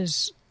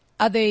consumers,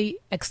 are they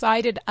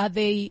excited?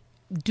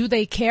 Do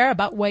they care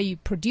about where you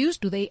produce?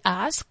 Do they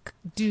ask?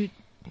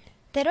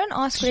 They don't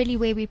ask really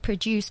where we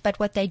produce, but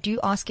what they do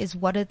ask is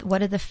what are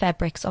the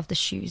fabrics of the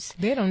shoes.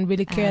 They don't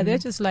really care. They're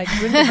just like,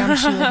 bring the damn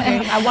shoe,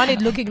 okay? I want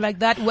it looking like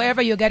that.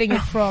 Wherever you're getting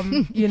it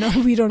from,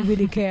 we don't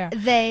really care.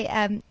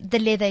 The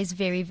leather is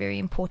very, very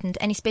important,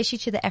 and especially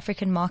to the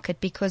African market,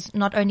 because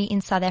not only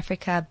in South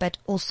Africa, but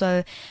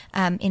also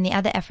in the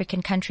other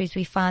African countries,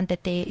 we find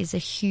that there is a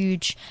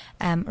huge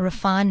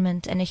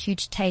refinement and a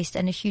huge taste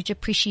and a huge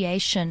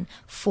appreciation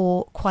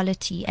for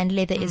quality, and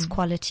leather is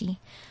quality.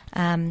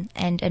 And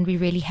we're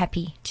really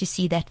happy to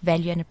see that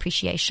value and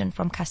appreciation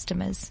from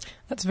customers.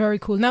 That's very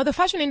cool. Now, the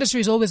fashion industry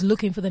is always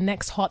looking for the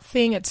next hot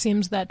thing. It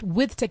seems that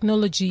with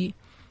technology,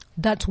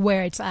 that's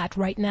where it's at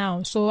right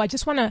now. So I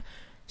just want to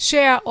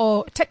share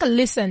or take a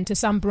listen to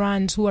some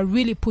brands who are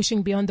really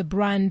pushing beyond the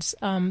brands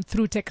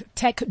through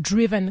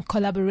tech-driven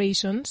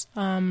collaborations.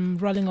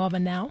 Rolling over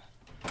now.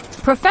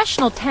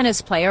 Professional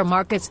tennis player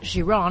Marcus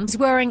Giron is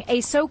wearing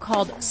a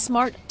so-called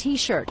smart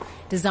T-shirt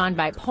designed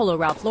by Polo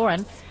Ralph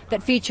Lauren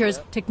that features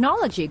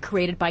technology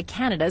created by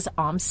Canada's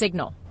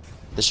Signal.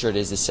 The shirt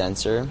is a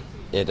sensor.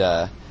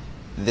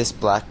 This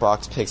black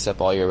box picks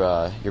up all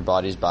your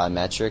body's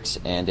biometrics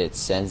and it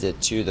sends it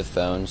to the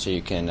phone so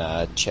you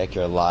can check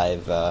your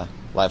live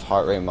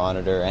heart rate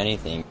monitor,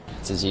 anything.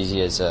 It's as easy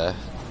as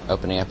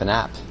opening up an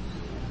app.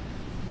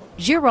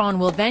 Giron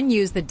will then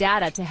use the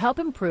data to help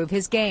improve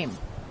his game.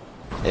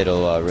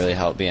 It'll really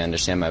help me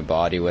understand my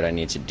body, what I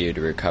need to do to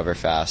recover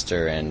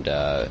faster and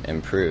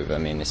improve. I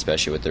mean,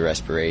 especially with the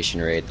respiration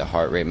rate, the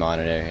heart rate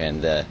monitor,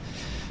 and the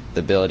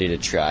ability to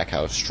track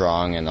how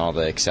strong and all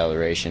the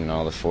acceleration and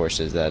all the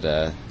forces that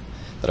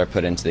are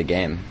put into the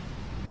game.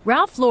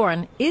 Ralph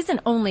Lauren isn't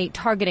only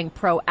targeting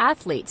pro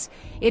athletes.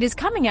 It is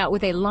coming out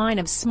with a line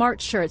of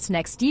smart shirts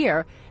next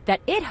year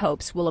that it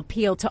hopes will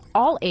appeal to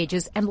all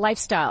ages and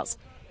lifestyles.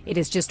 It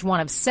is just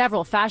one of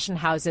several fashion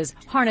houses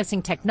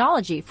harnessing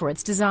technology for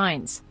its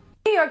designs.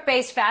 New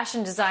York-based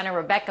fashion designer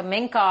Rebecca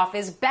Minkoff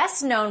is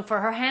best known for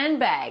her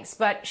handbags,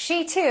 but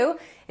she too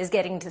is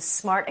getting into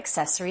smart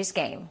accessories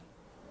game.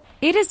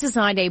 It has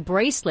designed a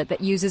bracelet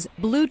that uses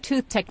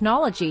Bluetooth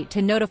technology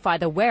to notify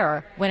the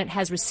wearer when it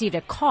has received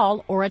a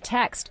call or a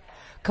text.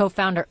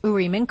 Co-founder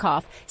Uri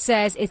Minkoff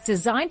says it's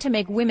designed to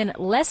make women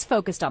less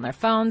focused on their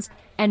phones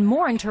and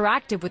more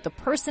interactive with the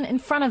person in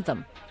front of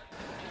them.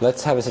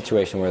 Let's have a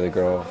situation where the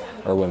girl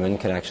or woman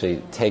can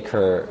actually take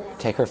her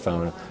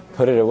phone,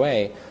 put it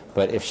away,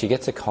 But if she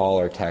gets a call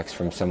or text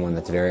from someone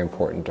that's very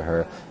important to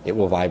her, it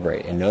will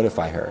vibrate and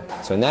notify her.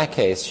 So in that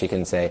case, she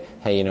can say,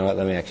 hey, you know what,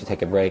 let me actually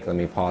take a break, let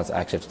me pause, I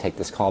actually have to take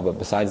this call, but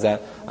besides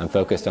that, I'm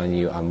focused on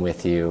you, I'm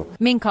with you.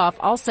 Minkoff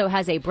also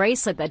has a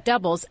bracelet that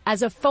doubles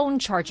as a phone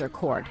charger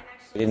cord.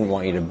 We didn't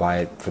want you to buy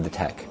it for the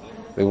tech.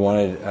 We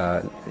wanted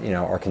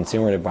our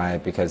consumer to buy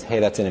it because, hey,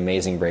 that's an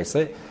amazing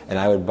bracelet, and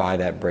I would buy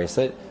that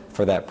bracelet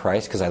for that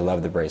price because I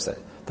love the bracelet.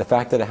 The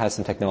fact that it has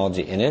some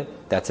technology in it,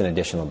 that's an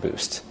additional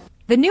boost.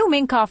 The new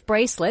Minkoff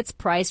bracelets,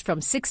 priced from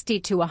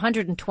 $60 to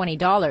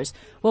 $120,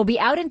 will be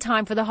out in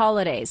time for the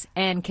holidays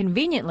and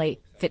conveniently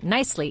fit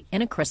nicely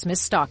in a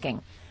Christmas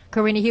stocking.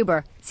 Karina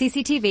Huber,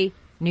 CCTV,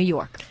 New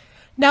York.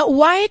 Now,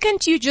 why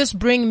can't you just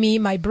bring me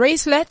my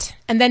bracelet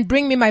and then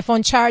bring me my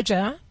phone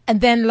charger and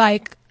then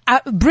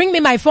bring me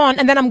my phone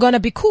and then I'm going to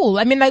be cool?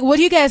 I mean, what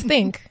do you guys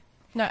think?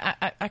 No,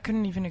 I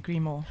couldn't even agree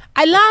more.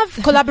 I love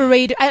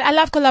I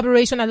love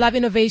collaboration. I love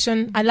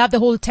innovation. I love the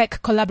whole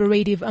tech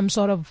collaborative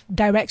sort of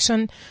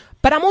direction.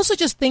 But I'm also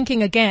just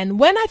thinking again,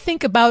 when I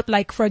think about,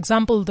 for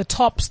example, the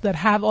tops that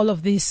have all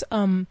of this,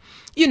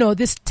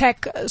 this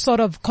tech sort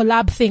of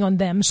collab thing on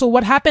them. So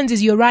what happens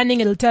is you're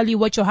running, it'll tell you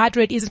what your heart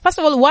rate is. First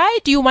of all, why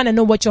do you want to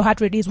know what your heart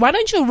rate is? Why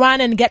don't you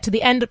run and get to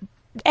the end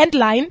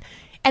line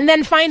and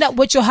then find out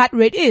what your heart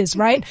rate is,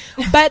 right?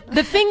 But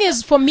the thing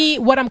is, for me,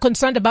 what I'm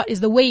concerned about is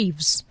the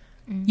waves.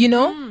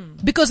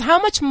 Because how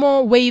much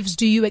more waves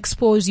do you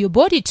expose your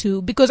body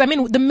to? Because, I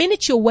mean, the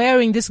minute you're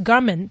wearing this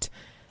garment,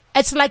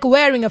 it's like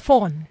wearing a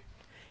phone.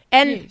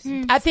 And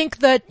yes. I think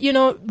that,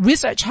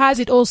 research has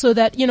it also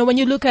that, when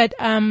you look at,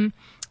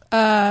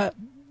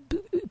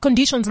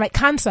 conditions like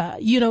cancer,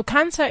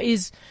 cancer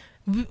is,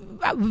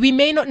 we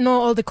may not know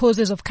all the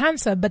causes of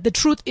cancer, but the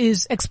truth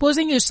is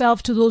exposing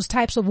yourself to those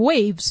types of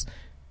waves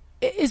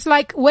is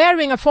like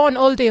wearing a phone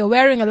all day or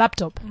wearing a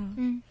laptop.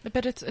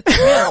 But it's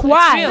real.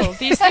 Why? It's real.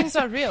 These things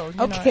are real.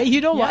 You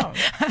know what?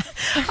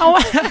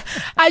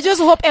 I just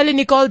hope Ellie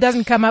Nicole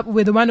doesn't come up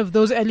with one of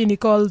those Ellie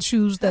Nicole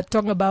shoes that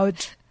talk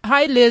about,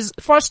 hi Liz,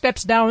 4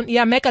 steps down,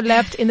 make a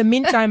left. In the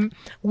meantime,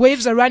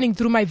 waves are running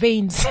through my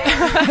veins.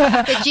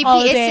 The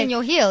GPS in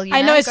your heel.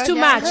 I know it's too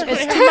much.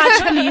 It's too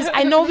much, please.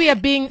 I know we are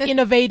being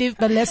innovative,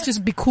 but let's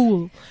just be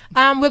cool.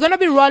 We're going to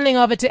be rolling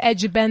over to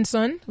Edgy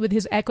Benson with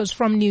his echoes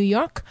from New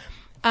York.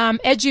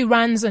 Edgy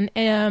runs an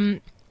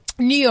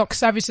New York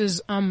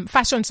services,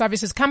 fashion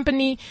services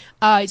company.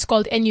 It's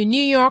called NU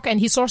New York, and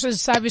he sources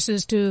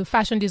services to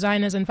fashion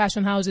designers and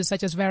fashion houses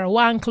such as Vera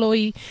Wang,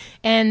 Chloe,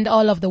 and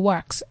all of the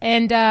works.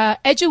 And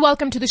Edgy,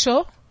 welcome to the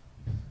show.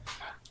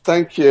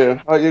 Thank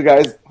you. How are you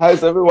guys?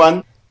 How's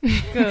everyone?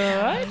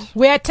 Good.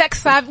 We're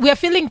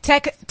feeling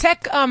tech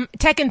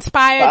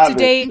inspired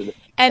today,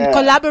 and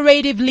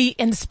collaboratively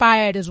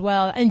inspired as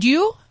well. And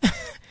you?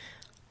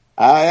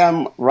 I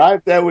am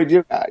right there with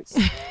you guys.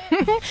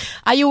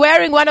 Are you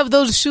wearing one of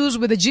those shoes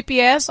with a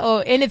GPS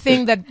or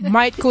anything that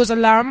might cause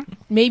alarm?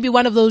 Maybe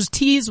one of those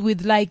tees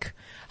with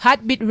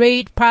heartbeat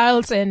rate,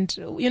 pulse, and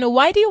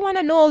why do you want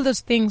to know all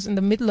those things in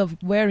the middle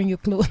of wearing your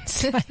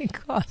clothes? My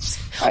gosh.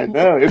 I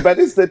know, but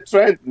it's the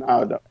trend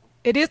now, though.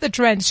 It is the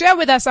trend. Share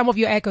with us some of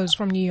your echoes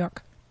from New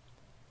York.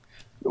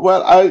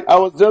 Well, I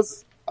was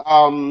just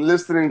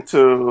listening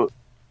to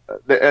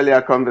the earlier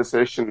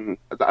conversation,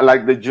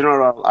 like the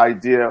general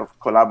idea of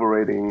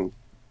collaborating.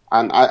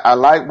 And I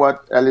like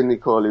what Ellie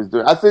Nicole is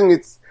doing. I think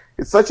it's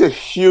such a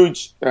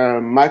huge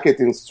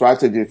marketing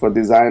strategy for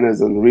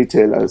designers and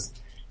retailers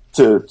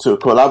to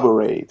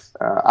collaborate.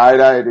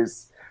 Whether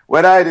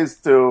it is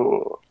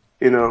to,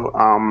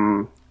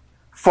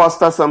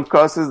 foster some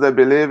causes they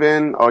believe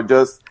in, or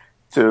just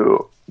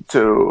to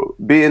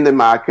be in the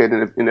market,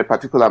 in a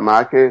particular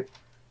market.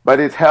 But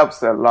it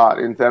helps a lot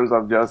in terms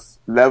of just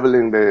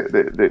leveling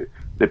the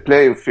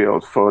playing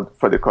field for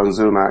the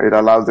consumer. It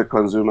allows the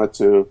consumer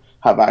to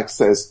have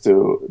access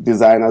to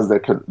designers they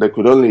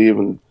could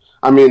only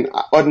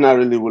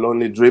ordinarily will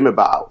only dream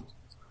about.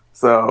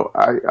 So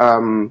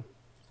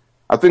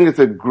I think it's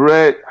a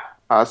great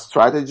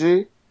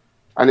strategy,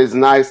 and it's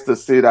nice to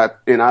see that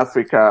in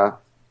Africa,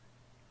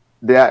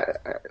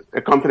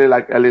 a company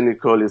like Ellie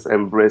Nicole is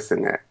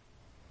embracing it.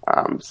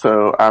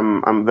 So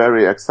I'm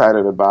very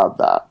excited about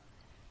that.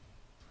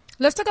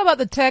 Let's talk about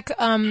the tech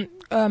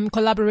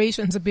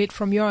collaborations a bit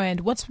from your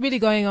end. What's really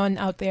going on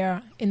out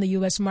there in the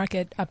U.S.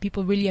 market? Are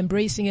people really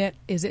embracing it?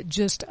 Is it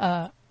just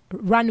a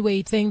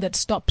runway thing that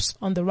stops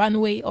on the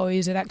runway, or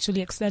is it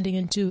actually extending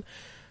into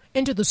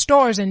the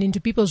stores and into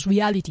people's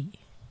reality?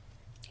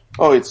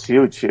 Oh, it's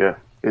huge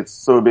here. It's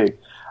so big.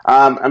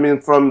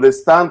 From the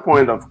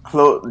standpoint of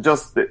on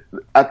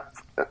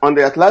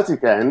the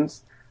athletic end,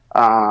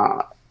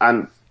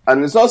 and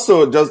it's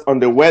also just on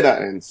the weather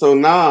end. So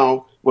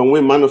now, when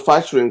we're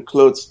manufacturing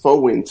clothes for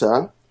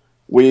winter,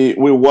 we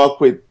work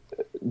with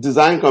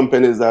design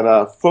companies that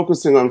are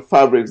focusing on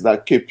fabrics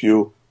that keep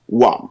you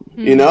warm,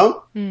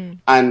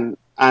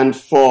 and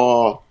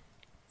for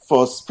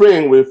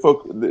spring, we're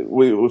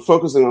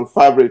focusing on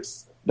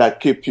fabrics that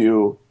keep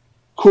you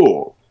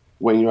cool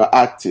when you're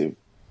active.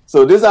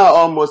 So these are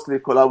all mostly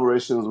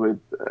collaborations with,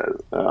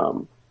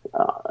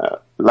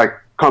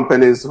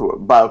 companies,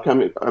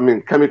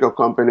 chemical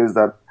companies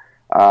that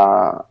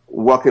are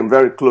working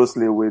very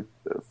closely with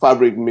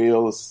fabric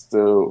mills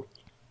to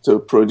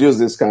produce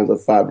these kinds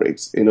of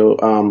fabrics.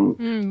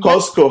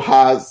 Costco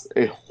has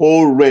a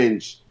whole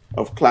range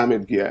of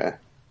climate gear,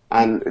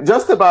 and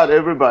just about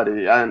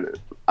everybody, and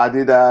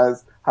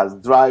Adidas has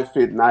dry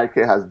fit,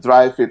 Nike has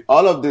dry fit,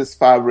 all of these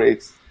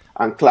fabrics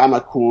and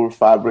climate cool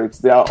fabrics,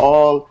 they are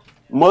all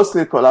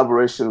mostly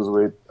collaborations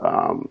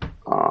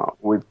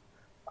with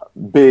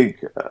big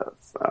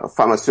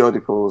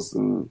pharmaceuticals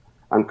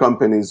and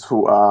companies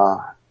who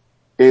are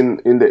in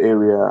the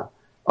area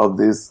of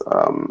this,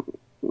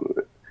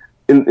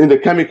 in the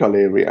chemical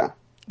area.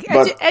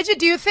 Edgy,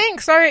 do you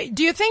think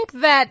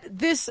that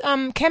these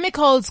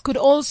chemicals could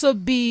also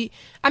be,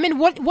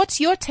 what's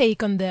your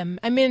take on them?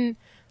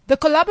 The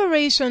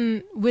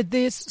collaboration with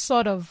these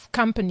sort of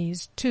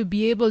companies to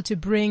be able to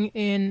bring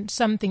in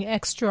something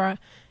extra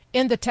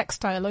in the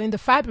textile or in the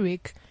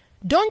fabric,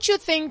 don't you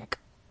think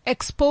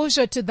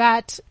exposure to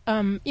that,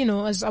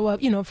 as our,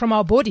 from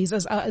our bodies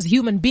as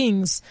human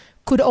beings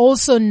could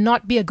also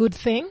not be a good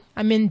thing?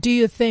 Do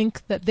you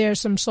think that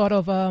there's some sort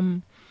of,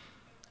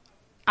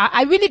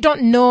 I really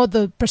don't know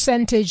the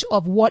percentage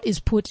of what is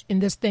put in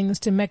these things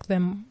to make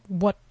them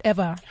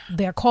whatever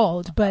they're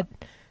called, but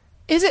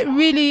is it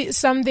really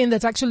something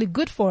that's actually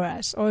good for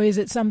us, or is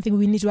it something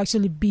we need to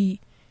actually be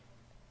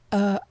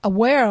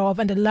aware of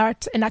and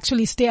alert and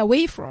actually stay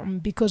away from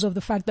because of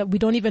the fact that we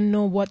don't even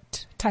know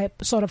what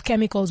sort of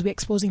chemicals we're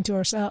exposing to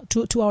ourselves,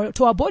 to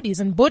our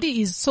bodies, and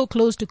body is so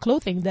close to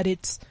clothing that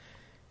it's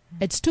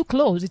too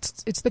close.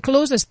 It's the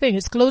closest thing.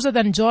 It's closer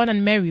than John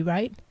and Mary,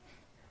 right?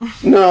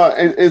 No,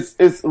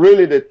 it's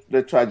really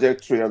the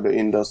trajectory of the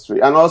industry,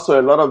 and also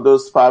a lot of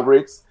those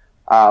fabrics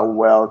are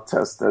well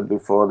tested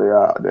before they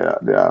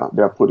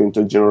are put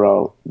into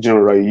general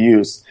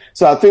use.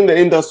 So I think the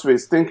industry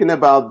is thinking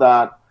about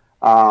that.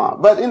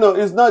 But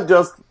it's not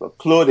just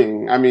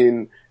clothing.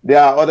 There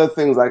are other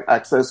things like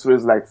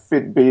accessories like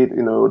Fitbit,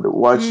 the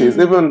watches,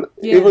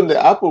 even the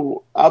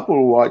Apple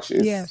Watch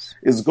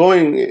is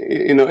going,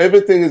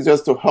 everything is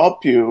just to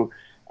help you.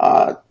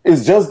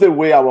 It's just the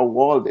way our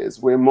world is.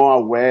 We're more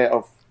aware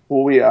of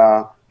who we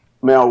are,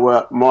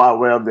 more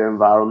aware of the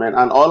environment,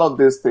 and all of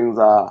these things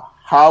are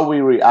how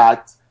we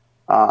react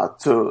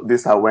to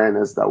this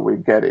awareness that we're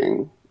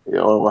getting,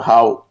 or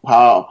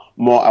how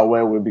more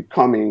aware we're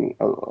becoming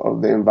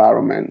of the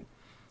environment.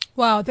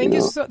 Wow, thank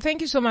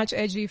you so much,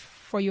 Edgy,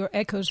 for your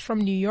echoes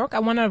from New York. I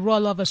want to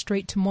roll over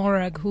straight to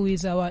Morag, who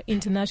is our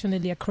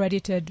internationally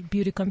accredited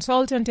beauty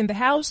consultant in the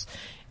house,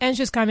 and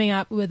she's coming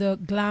up with a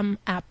Glam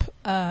App.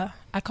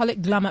 I call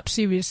it Glam App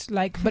series,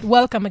 but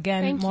welcome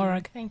again,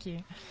 Morag. Thank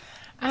you.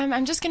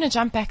 I'm just going to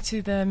jump back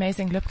to the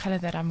amazing lip color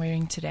that I'm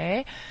wearing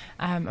today.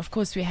 Of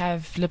course, we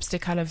have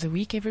lipstick color of the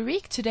week every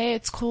week. Today,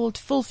 it's called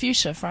Full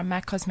Fuchsia from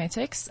MAC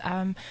Cosmetics.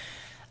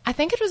 I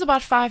think it was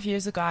about 5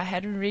 years ago.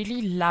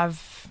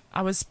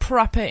 I was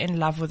proper in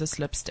love with this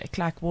lipstick,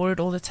 wore it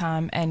all the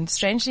time. And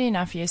strangely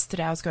enough,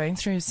 yesterday I was going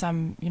through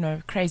some,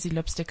 crazy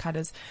lipstick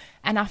colors,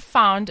 and I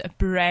found a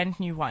brand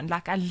new one.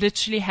 I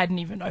literally hadn't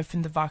even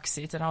opened the box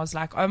set, and I was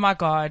like, oh my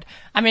God,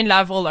 I'm in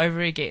love all over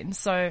again.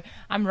 So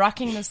I'm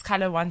rocking this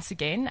color once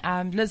again.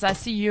 Liz, I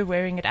see you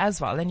wearing it as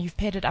well, and you've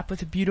paired it up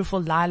with a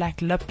beautiful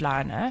lilac lip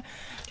liner.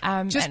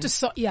 Just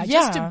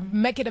to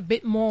make it a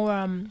bit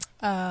more,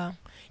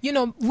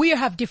 we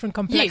have different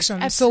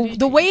complexions. Yes, so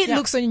the way it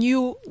looks on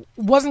you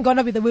wasn't going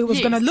to be the way it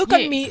was going to look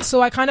on me.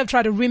 So I kind of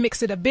tried to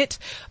remix it a bit,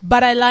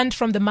 but I learned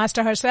from the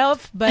master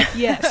herself. But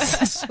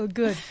yes, so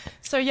good.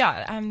 So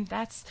and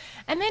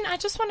then I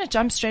just want to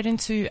jump straight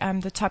into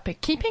the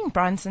topic. Keeping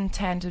bronze and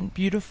tanned and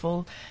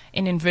beautiful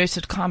in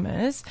inverted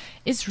commas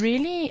is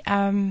really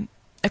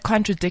a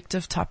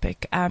contradictive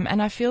topic.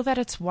 And I feel that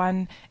it's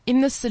one in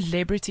the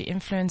celebrity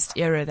influenced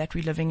era that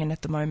we're living in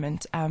at the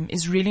moment,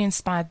 is really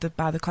inspired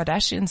by the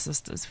Kardashian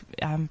sisters,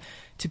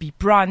 to be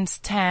bronze,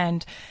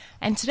 tanned.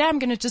 And today I'm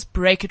going to just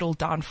break it all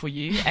down for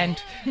you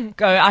and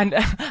go,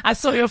 I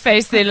saw your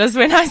face there, Liz,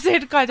 when I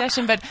said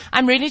Kardashian, but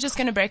I'm really just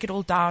going to break it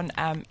all down,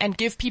 and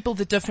give people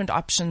the different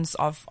options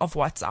of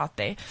what's out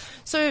there.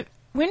 So,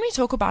 when we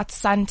talk about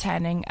sun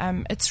tanning,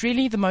 it's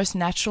really the most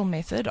natural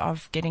method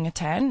of getting a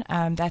tan.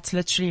 That's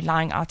literally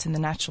lying out in the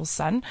natural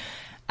sun.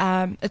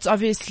 It's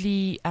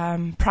obviously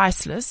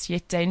priceless,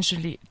 yet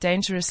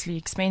dangerously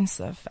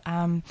expensive.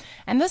 And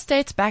this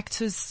dates back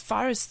to as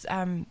far as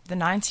the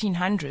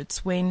 1900s,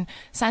 when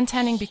sun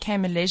tanning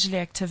became a leisurely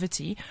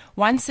activity.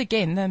 Once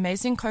again, the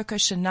amazing Coco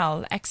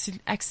Chanel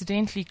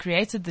accidentally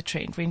created the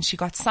trend when she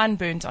got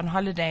sunburned on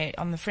holiday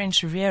on the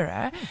French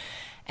Riviera.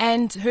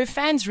 And her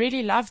fans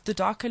really loved the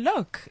darker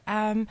look.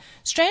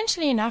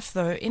 Strangely enough,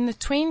 though, in the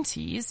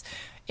 20s,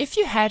 if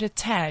you had a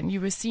tan,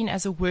 you were seen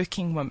as a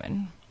working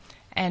woman.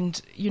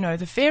 And,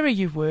 the fairer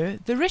you were,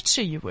 the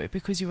richer you were,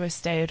 because you were a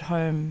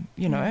stay-at-home,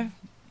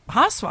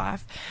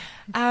 housewife.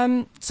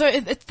 So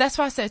that's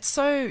why I say it's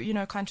so,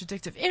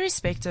 contradictive.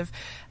 Irrespective,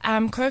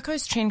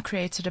 Coco's trend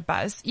created a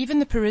buzz. Even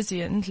the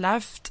Parisian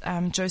loved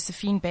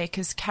Josephine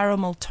Baker's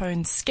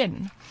caramel-toned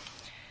skin.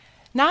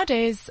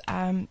 nowadays,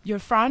 you're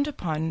frowned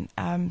upon,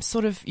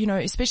 sort of,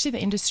 especially the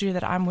industry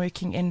that I'm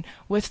working in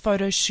with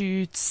photo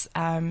shoots,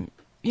 and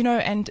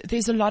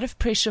there's a lot of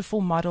pressure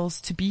for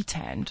models to be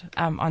tanned,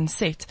 on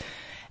set.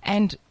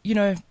 And,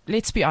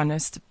 let's be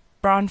honest,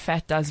 brown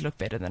fat does look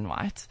better than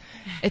white.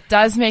 It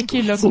does make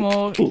you look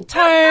more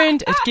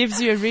toned. It gives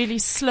you a really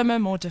slimmer,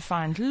 more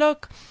defined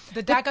look.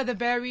 The darker the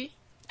berry.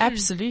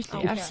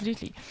 Absolutely,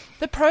 absolutely.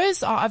 The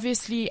pros are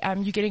obviously,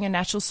 you're getting a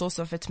natural source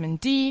of vitamin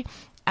D,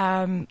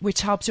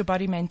 which helps your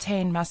body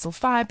maintain muscle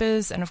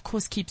fibers and of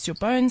course keeps your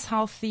bones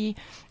healthy,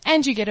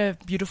 and you get a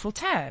beautiful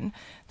tan.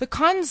 The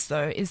cons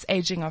though is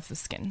aging of the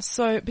skin.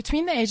 So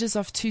between the ages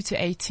of 2 to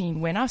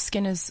 18, when our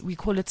skin is, we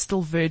call it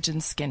still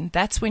virgin skin,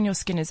 that's when your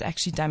skin is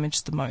actually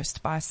damaged the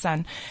most by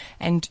sun.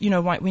 And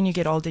when you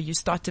get older, you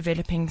start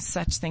developing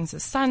such things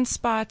as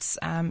sunspots,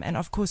 and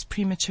of course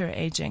premature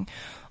aging.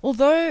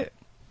 Although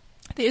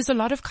there is a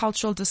lot of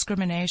cultural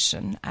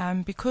discrimination,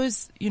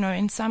 because,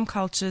 in some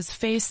cultures,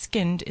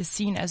 fair-skinned is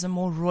seen as a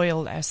more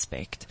royal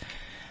aspect.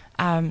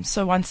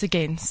 So once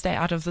again, stay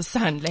out of the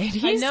sun,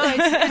 ladies. I know,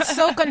 it's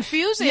so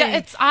confusing.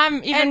 Yeah,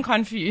 I'm even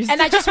confused.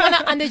 And I just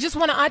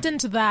want to add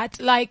into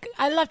that, like,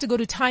 I love to go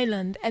to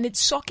Thailand, and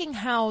it's shocking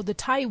how the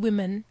Thai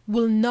women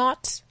will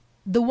not,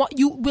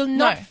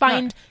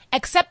 find,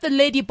 except the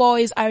lady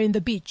boys are in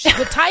the beach.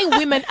 The Thai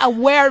women are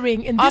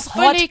wearing in this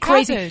hot,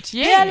 crazy. Covered,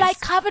 yes. They're like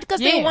covered because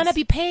they want to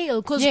be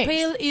pale, because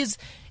pale is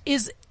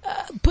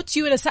puts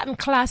you in a certain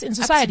class in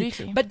society.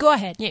 Absolutely. But go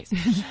ahead. Yes.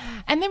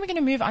 And then we're going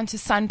to move on to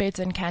sunbeds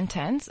and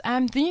cantans.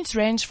 These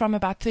range from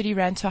about 30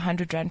 Rand to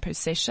 100 Rand per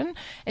session.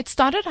 It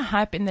started a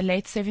hype in the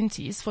late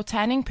 70s for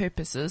tanning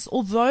purposes,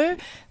 although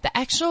the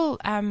actual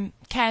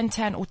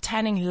cantan or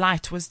tanning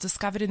light was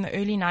discovered in the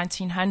early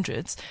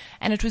 1900s,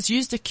 and it was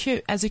used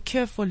as a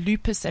cure for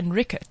lupus and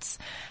rickets,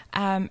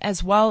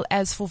 as well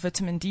as for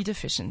vitamin D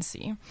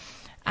deficiency.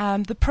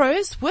 The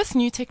pros, with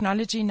new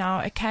technology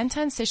now, a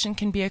cantan session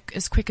can be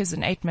as quick as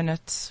an 8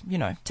 minutes.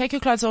 Take your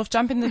clothes off,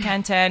 jump in the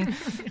cantan,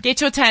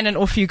 get your tan, and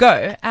off you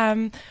go.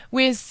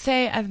 Whereas,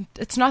 say,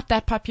 it's not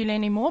that popular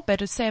anymore,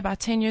 but say about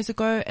 10 years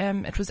ago,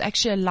 it was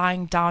actually a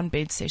lying down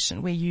bed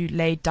session where you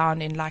laid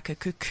down in like a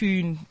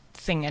cocoon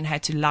thing and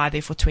had to lie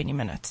there for 20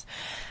 minutes.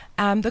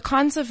 The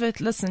cons of it,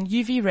 listen,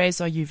 UV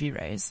rays are UV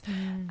rays.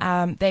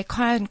 They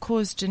can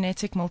cause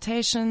genetic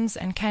mutations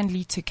and can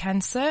lead to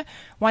cancer.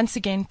 Once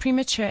again,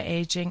 premature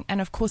aging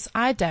and of course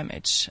eye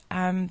damage.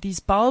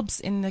 These bulbs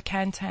in the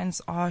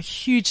cantans are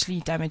hugely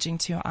damaging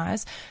to your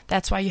eyes.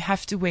 That's why you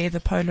have to wear the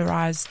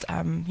polarized,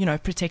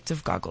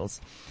 protective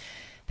goggles.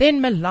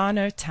 Then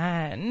Milano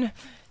Tan.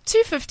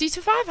 250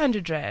 to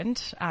 500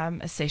 Rand,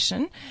 a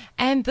session.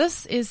 And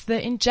this is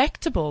the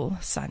injectable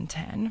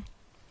suntan.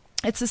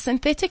 It's a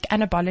synthetic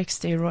anabolic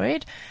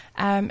steroid.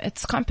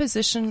 It's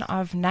composition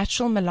of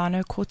natural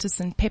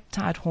melanocortin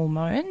peptide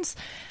hormones.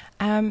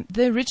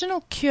 The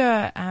original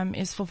cure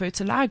is for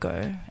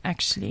vitiligo,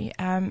 actually,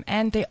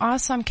 and there are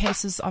some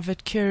cases of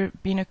it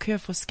being a cure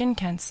for skin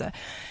cancer.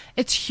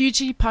 It's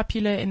hugely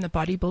popular in the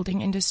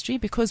bodybuilding industry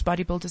because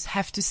bodybuilders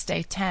have to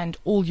stay tanned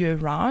all year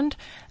round.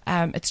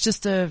 It's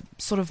just a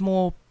sort of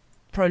more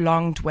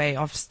prolonged way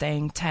of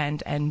staying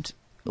tanned and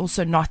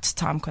also not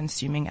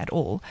time-consuming at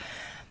all.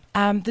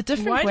 The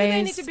different ways. Why do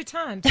they need to be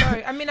tanned?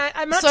 Sorry, I mean,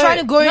 I'm not trying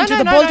to go into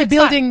the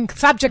bodybuilding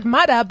subject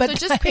matter, but so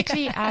just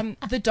quickly,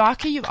 the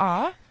darker you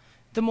are,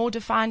 the more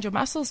defined your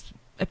muscles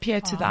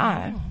appear to the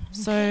eye.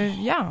 So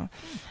yeah.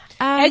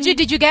 Edgy,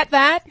 did you get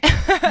that?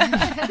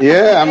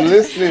 Yeah, I'm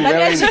listening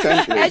very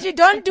intently. Edgy,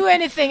 don't do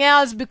anything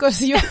else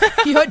because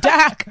you're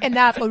dark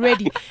enough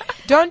already.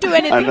 Don't do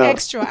anything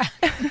extra.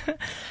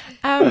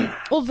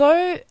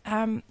 Although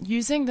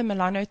using the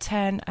Milano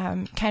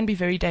Tan can be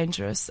very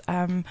dangerous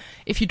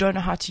if you don't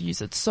know how to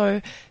use it.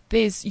 So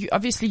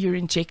obviously you're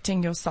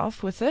injecting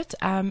yourself with it,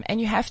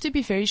 and you have to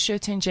be very sure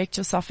to inject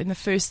yourself in the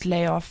first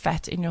layer of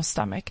fat in your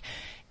stomach.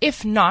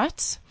 If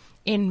not,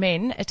 in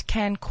men, it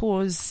can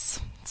cause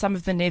some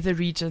of the nether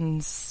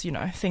regions,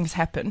 things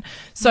happen.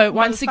 So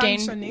once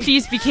again,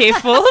 please be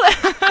careful.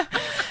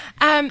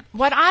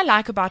 What I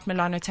like about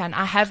Milano Tan,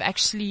 I have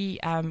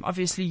actually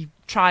obviously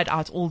tried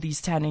out all these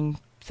tanning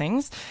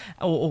things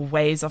or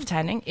ways of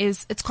tanning,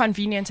 is it's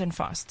convenient and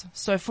fast.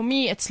 So for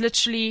me, it's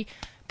literally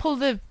pull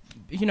the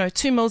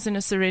 2 mils in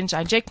a syringe,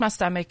 I inject my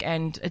stomach,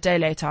 and a day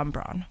later I'm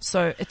brown.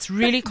 So it's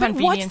really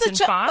convenient and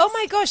fast. Oh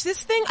my gosh,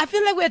 this thing, I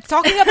feel like we're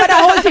talking about a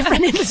whole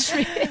different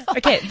industry.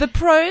 Okay, the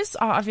pros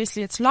are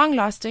obviously it's long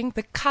lasting.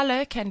 The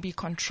color can be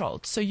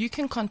controlled. So you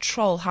can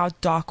control how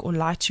dark or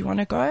light you want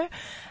to go.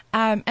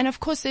 And of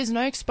course there's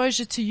no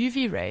exposure to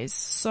UV rays,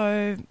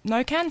 so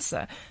no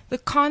cancer. The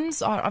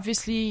cons are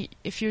obviously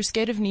if you're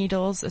scared of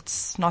needles,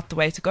 it's not the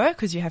way to go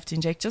because you have to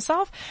inject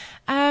yourself.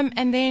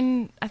 And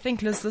then I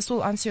think, Liz, this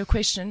will answer your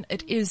question.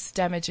 It is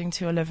damaging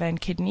to your liver and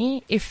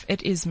kidney if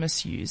it is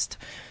misused.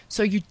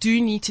 So you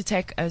do need to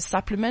take a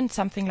supplement,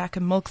 something like a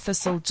milk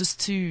thistle, just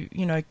to,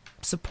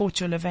 support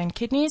your liver and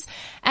kidneys.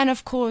 And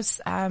of course,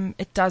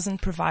 it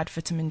doesn't provide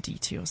vitamin D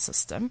to your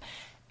system.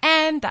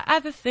 And the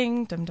other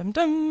thing,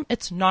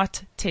 it's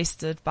not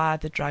tested by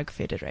the Drug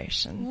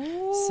Federation.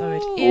 Ooh. So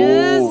it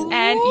is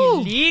an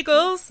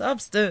illegal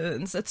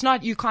substance. It's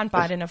not, you can't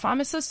buy it in a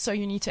pharmacist, so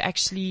you need to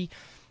actually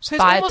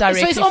buy it directly from the supplier.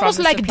 So it's almost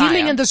like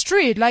dealing in the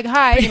street, like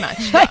hi. Pretty much.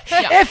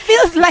 It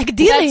feels like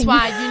dealing. That's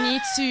why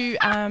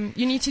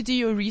you need to do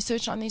your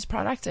research on these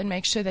products and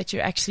make sure that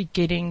you're actually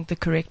getting the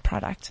correct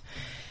product.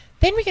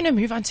 Then we're going to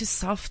move on to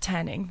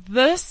self-tanning.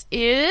 This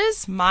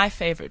is my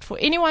favorite. For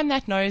anyone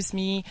that knows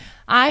me,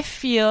 I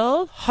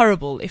feel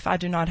horrible if I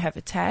do not have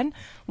a tan.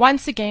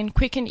 Once again,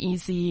 quick and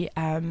easy,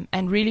 and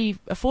really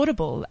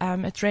affordable.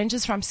 It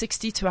ranges from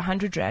 60 to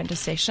 100 Rand a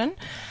session.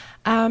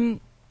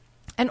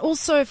 And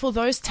also for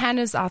those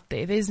tanners out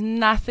there, there's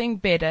nothing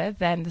better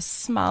than the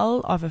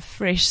smell of a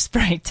fresh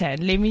spray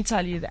tan. Let me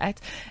tell you that.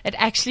 It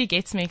actually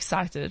gets me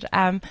excited.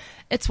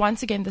 It's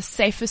once again the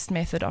safest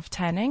method of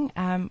tanning.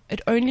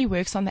 It only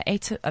works on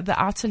the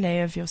outer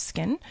layer of your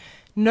skin.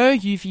 No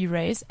UV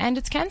rays, and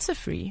it's cancer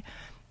free.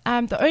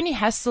 The only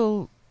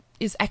hassle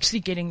is actually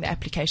getting the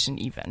application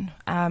even.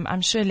 I'm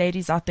sure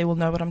ladies out there will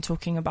know what I'm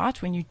talking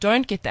about. When you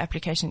don't get the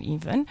application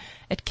even,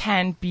 it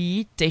can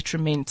be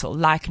detrimental,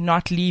 like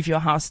not leave your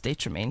house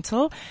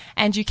detrimental,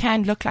 and you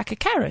can look like a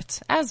carrot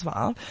as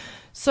well.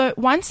 So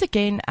once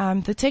again,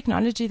 the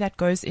technology that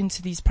goes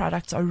into these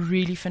products are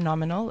really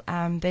phenomenal.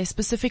 They're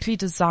specifically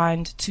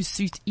designed to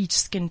suit each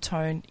skin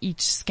tone,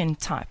 each skin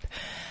type.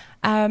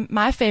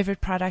 My favorite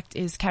product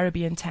is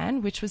Caribbean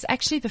Tan, which was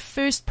actually the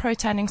first pro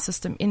tanning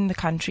system in the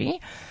country.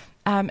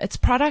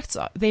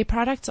 Their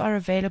products are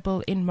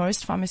available in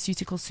most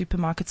pharmaceutical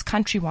supermarkets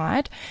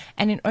countrywide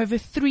and in over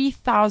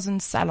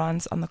 3,000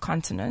 salons on the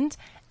continent.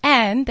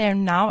 And they're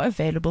now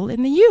available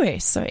in the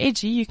US. So,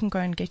 Edgy, you can go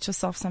and get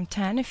yourself some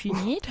tan if you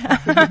need.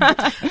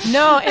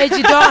 No,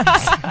 Edgy, don't.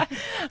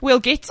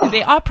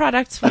 There are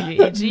products for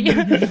you, Edgy.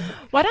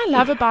 What I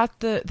love about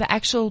the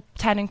actual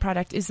tanning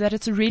product is that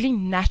it's a really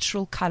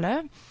natural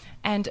color.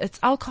 And it's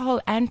alcohol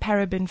and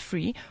paraben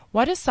free.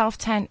 What a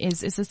self-tan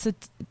is it's a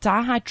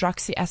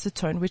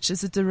dihydroxyacetone, which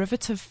is a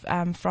derivative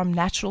from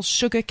natural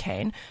sugar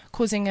cane,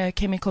 causing a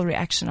chemical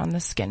reaction on the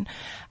skin.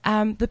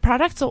 The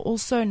products are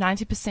also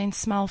 90%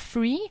 smell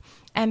free,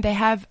 and they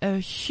have a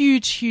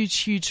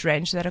huge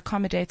range that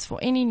accommodates for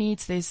any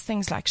needs. There's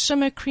things like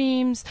shimmer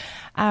creams.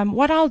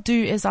 What I'll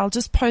do is I'll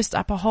just post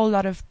up a whole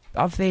lot of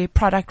their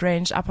product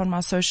range up on my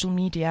social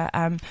media.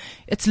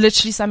 It's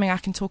literally something I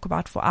can talk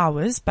about for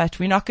hours, but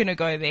we're not going to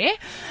go there.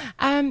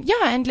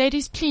 And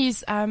ladies,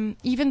 please,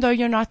 even though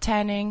you're not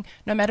tanning,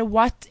 no matter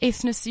what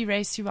ethnicity,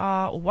 race you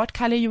are or what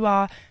color you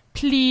are,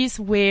 please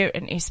wear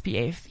an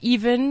SPF.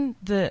 Even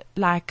the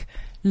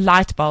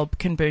light bulb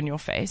can burn your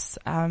face.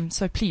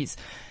 So please.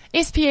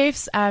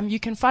 SPFs,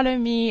 you can follow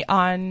me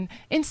on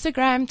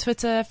Instagram,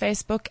 Twitter,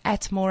 Facebook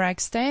at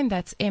Moragsteyn.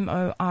 That's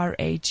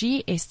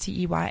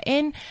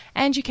MORAGSTEYN.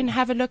 And you can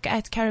have a look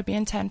at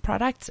Caribbean Tan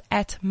products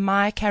at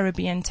My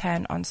Caribbean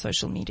Tan on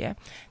social media.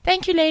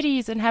 Thank you,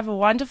 ladies, and have a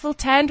wonderful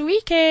tanned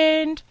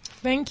weekend.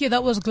 Thank you.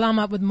 That was Glam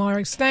Up with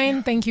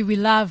Moragsteyn. Thank you. We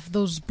love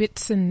those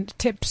bits and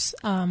tips.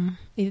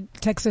 It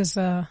takes us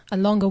a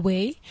longer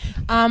way.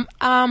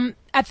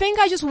 I think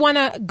I just want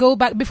to go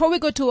back before we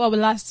go to our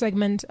last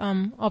segment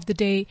of the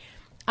day.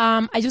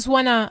 I just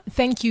want to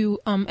thank you,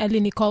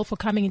 Ellie Nicole, for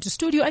coming into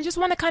studio. I just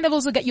want to kind of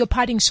also get your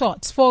parting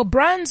shots for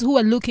brands who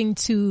are looking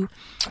to,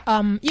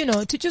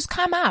 to just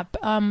come up,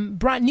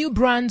 new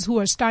brands who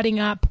are starting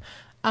up.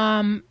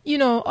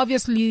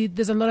 Obviously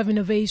there's a lot of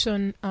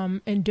innovation,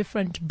 and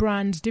different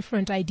brands,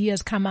 different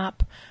ideas come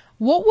up.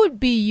 What would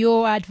be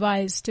your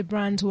advice to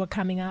brands who are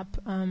coming up,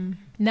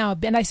 now?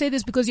 And I say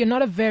this because you're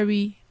not a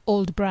very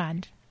old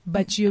brand,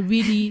 but you're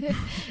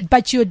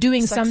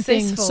doing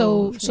something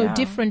so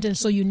different and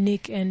so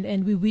unique.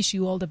 And we wish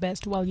you all the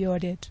best while you're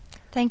at it.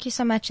 Thank you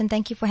so much, and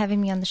thank you for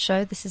having me on the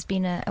show. This has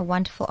been a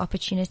wonderful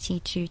opportunity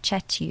to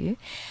chat to you.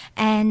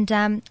 And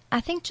I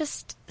think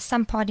just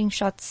some parting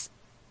shots.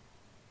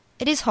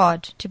 It is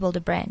hard to build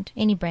a brand.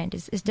 Any brand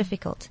is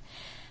difficult.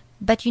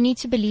 But you need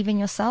to believe in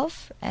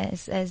yourself,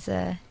 as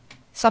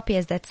soppy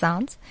as that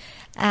sounds,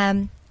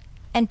 and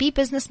be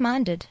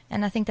business-minded.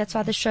 And I think that's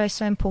why the show is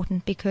so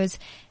important, because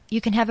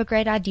you can have a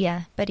great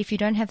idea, but if you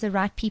don't have the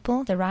right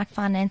people, the right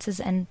finances,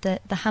 and the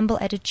humble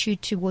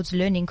attitude towards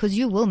learning, because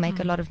you will make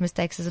a lot of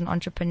mistakes as an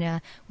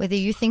entrepreneur, whether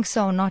you think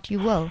so or not, you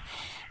will.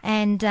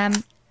 And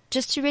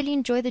just to really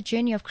enjoy the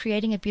journey of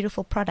creating a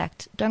beautiful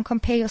product. Don't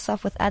compare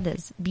yourself with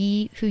others.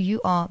 Be who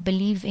you are.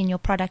 Believe in your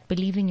product.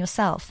 Believe in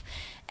yourself.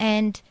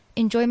 And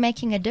enjoy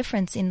making a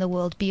difference in the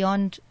world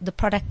beyond the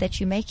product that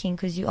you're making,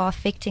 because you are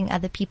affecting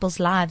other people's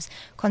lives,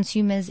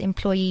 consumers,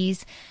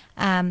 employees.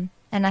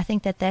 And I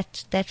think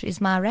that is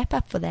my wrap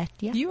up for that.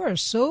 Yeah. You are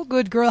so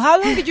good, girl.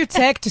 How long did you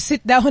take to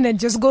sit down and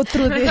just go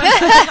through this?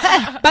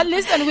 But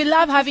listen, we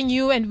love having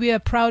you, and we are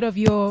proud of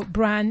your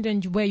brand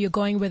and where you're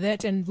going with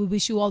it, and we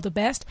wish you all the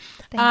best.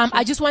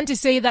 I just want to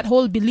say that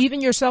whole believe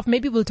in yourself,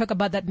 maybe we'll talk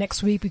about that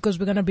next week because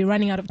we're going to be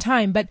running out of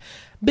time, but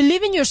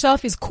believe in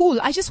yourself is cool.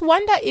 I just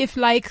wonder if,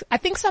 like, I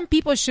think some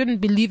people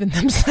shouldn't believe in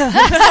themselves.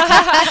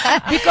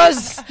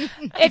 Because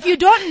if you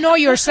don't know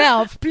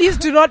yourself, please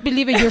do not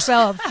believe in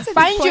yourself.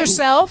 Find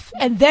yourself,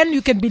 and then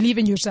you can believe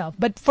in yourself.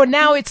 But for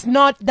now,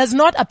 that does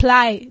not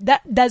apply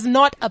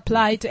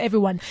to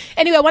everyone.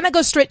 Anyway, I want to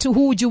go straight to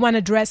who would you want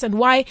to dress and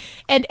why.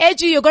 And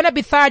Edgy, you're going to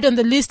be third on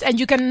the list, and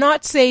you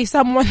cannot say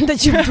someone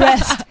that you've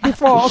dressed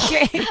before,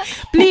 okay?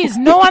 Please,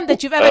 no one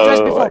that you've ever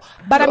dressed before.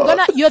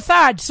 But you're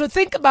third, so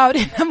think about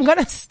it. I'm going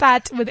to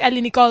start with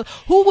Ellie Nicole.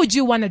 Who would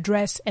you want to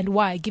dress and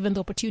why, given the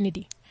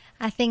opportunity?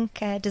 I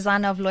think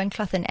designer of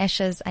loincloth and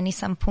ashes,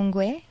 Anisa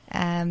Mpungwe.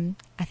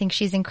 I think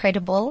she's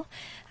incredible.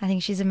 I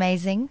think she's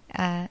amazing.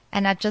 And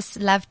I'd just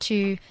love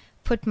to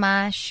put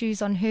my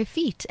shoes on her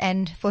feet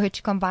and for her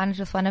to combine it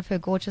with one of her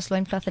gorgeous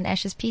loincloth and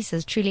ashes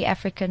pieces. Truly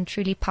African,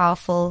 truly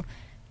powerful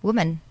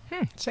woman.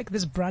 Check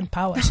this brand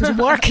power. She's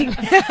working.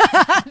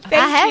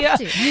 I have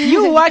to.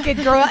 You work it,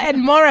 girl.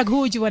 And Morag, who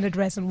would you want to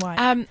dress and why?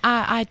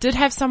 I did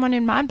have someone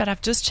in mind, but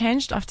I've just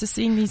changed after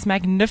seeing these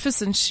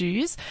magnificent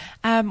shoes.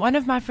 One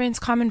of my friends,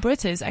 Carmen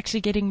Buerta, is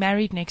actually getting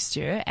married next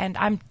year, and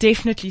I'm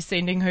definitely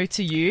sending her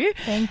to you.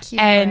 Thank you.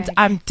 And Morag.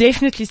 I'm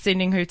definitely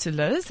sending her to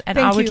Liz, and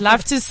I would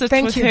love to sit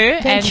with her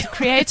and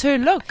create her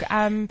look.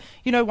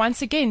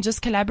 Once again,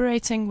 just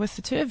collaborating with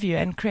the two of you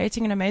and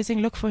creating an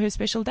amazing look for her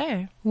special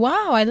day.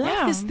 Wow, I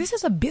love this. This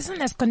is a business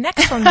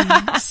connection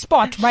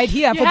spot right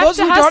here. For those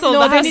who hustle, don't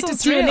know, they need to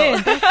tune in.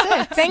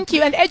 Thank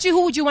you. And Edgy,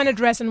 who would you want to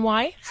dress and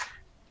why?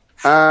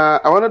 I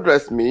want to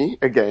dress me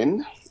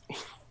again.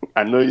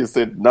 I know you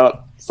said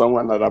not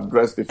someone that I've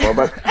dressed before,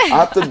 but I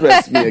have to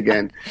dress me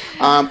again.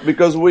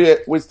 Because we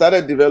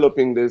started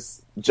developing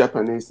this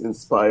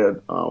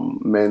Japanese-inspired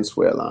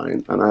menswear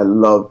line, and I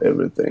love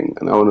everything,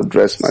 and I want to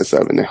dress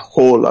myself in a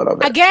whole lot of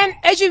it. Again,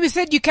 Edgy, we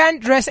said you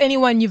can't dress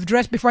anyone you've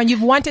dressed before, and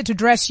you've wanted to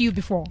dress you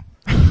before.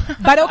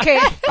 But okay,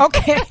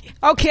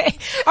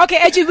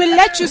 Edgy, we'll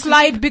let you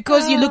slide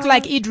because you look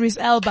like Idris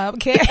Elba,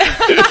 okay?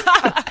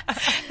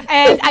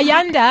 And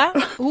Ayanda,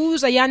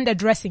 who's Ayanda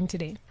dressing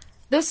today?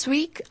 This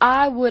week,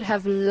 I would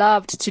have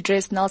loved to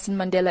dress Nelson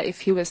Mandela if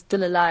he was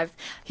still alive.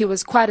 He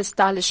was quite a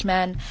stylish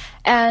man,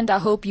 and I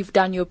hope you've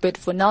done your bit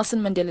for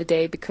Nelson Mandela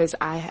Day because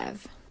I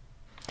have.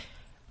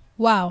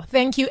 Wow,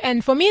 thank you.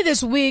 And for me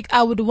this week,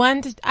 I would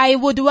want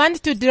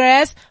to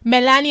dress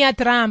Melania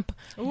Trump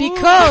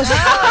because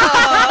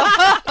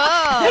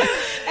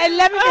and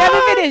let me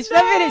finish.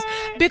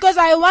 Because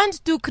I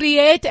want to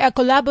create a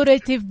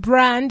collaborative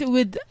brand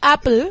with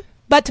Apple,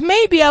 but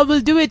maybe I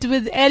will do it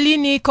with Ellie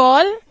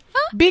Nicole.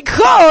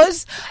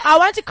 Because I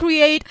want to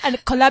create a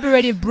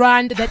collaborative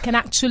brand that can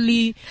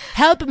actually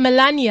help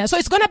Melania. So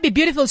it's going to be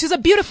beautiful. She's a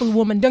beautiful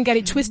woman. Don't get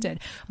it twisted.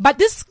 But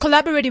this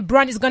collaborative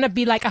brand is going to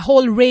be like a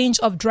whole range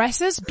of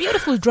dresses,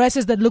 beautiful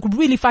dresses that look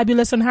really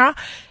fabulous on her.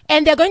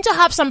 And they're going to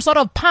have some sort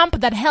of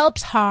pump that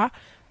helps her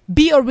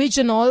be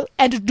original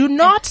and do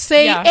not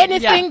say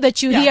anything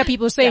that you hear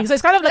people saying. So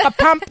it's kind of like a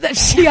pump that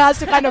she has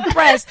to kind of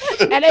press.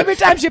 And every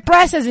time she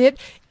presses it,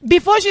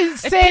 before she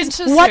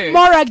says what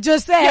Morag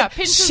just said,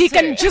 she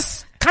can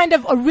just kind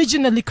of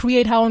originally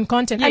create her own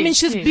content. I mean,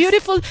 she's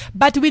beautiful,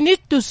 but we need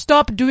to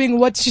stop doing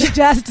what she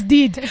just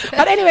did.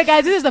 But anyway,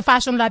 guys, this is the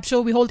Fashion Lab show.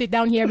 We hold it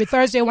down here every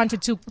Thursday, 1 to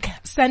 2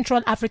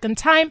 Central African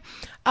time.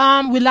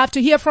 We love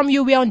to hear from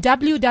you. We're on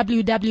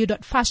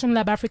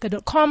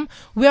www.fashionlabafrica.com.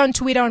 We're on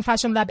Twitter on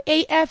Fashion Lab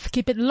AF.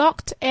 Keep it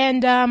locked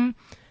and,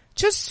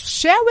 just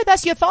share with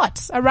us your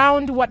thoughts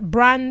around what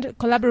brand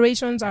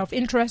collaborations are of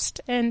interest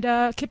and,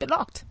 keep it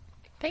locked.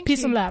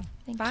 Peace and love.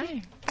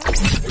 Bye.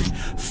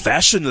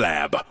 Fashion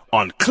Lab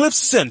on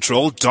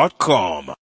CliffCentral.com.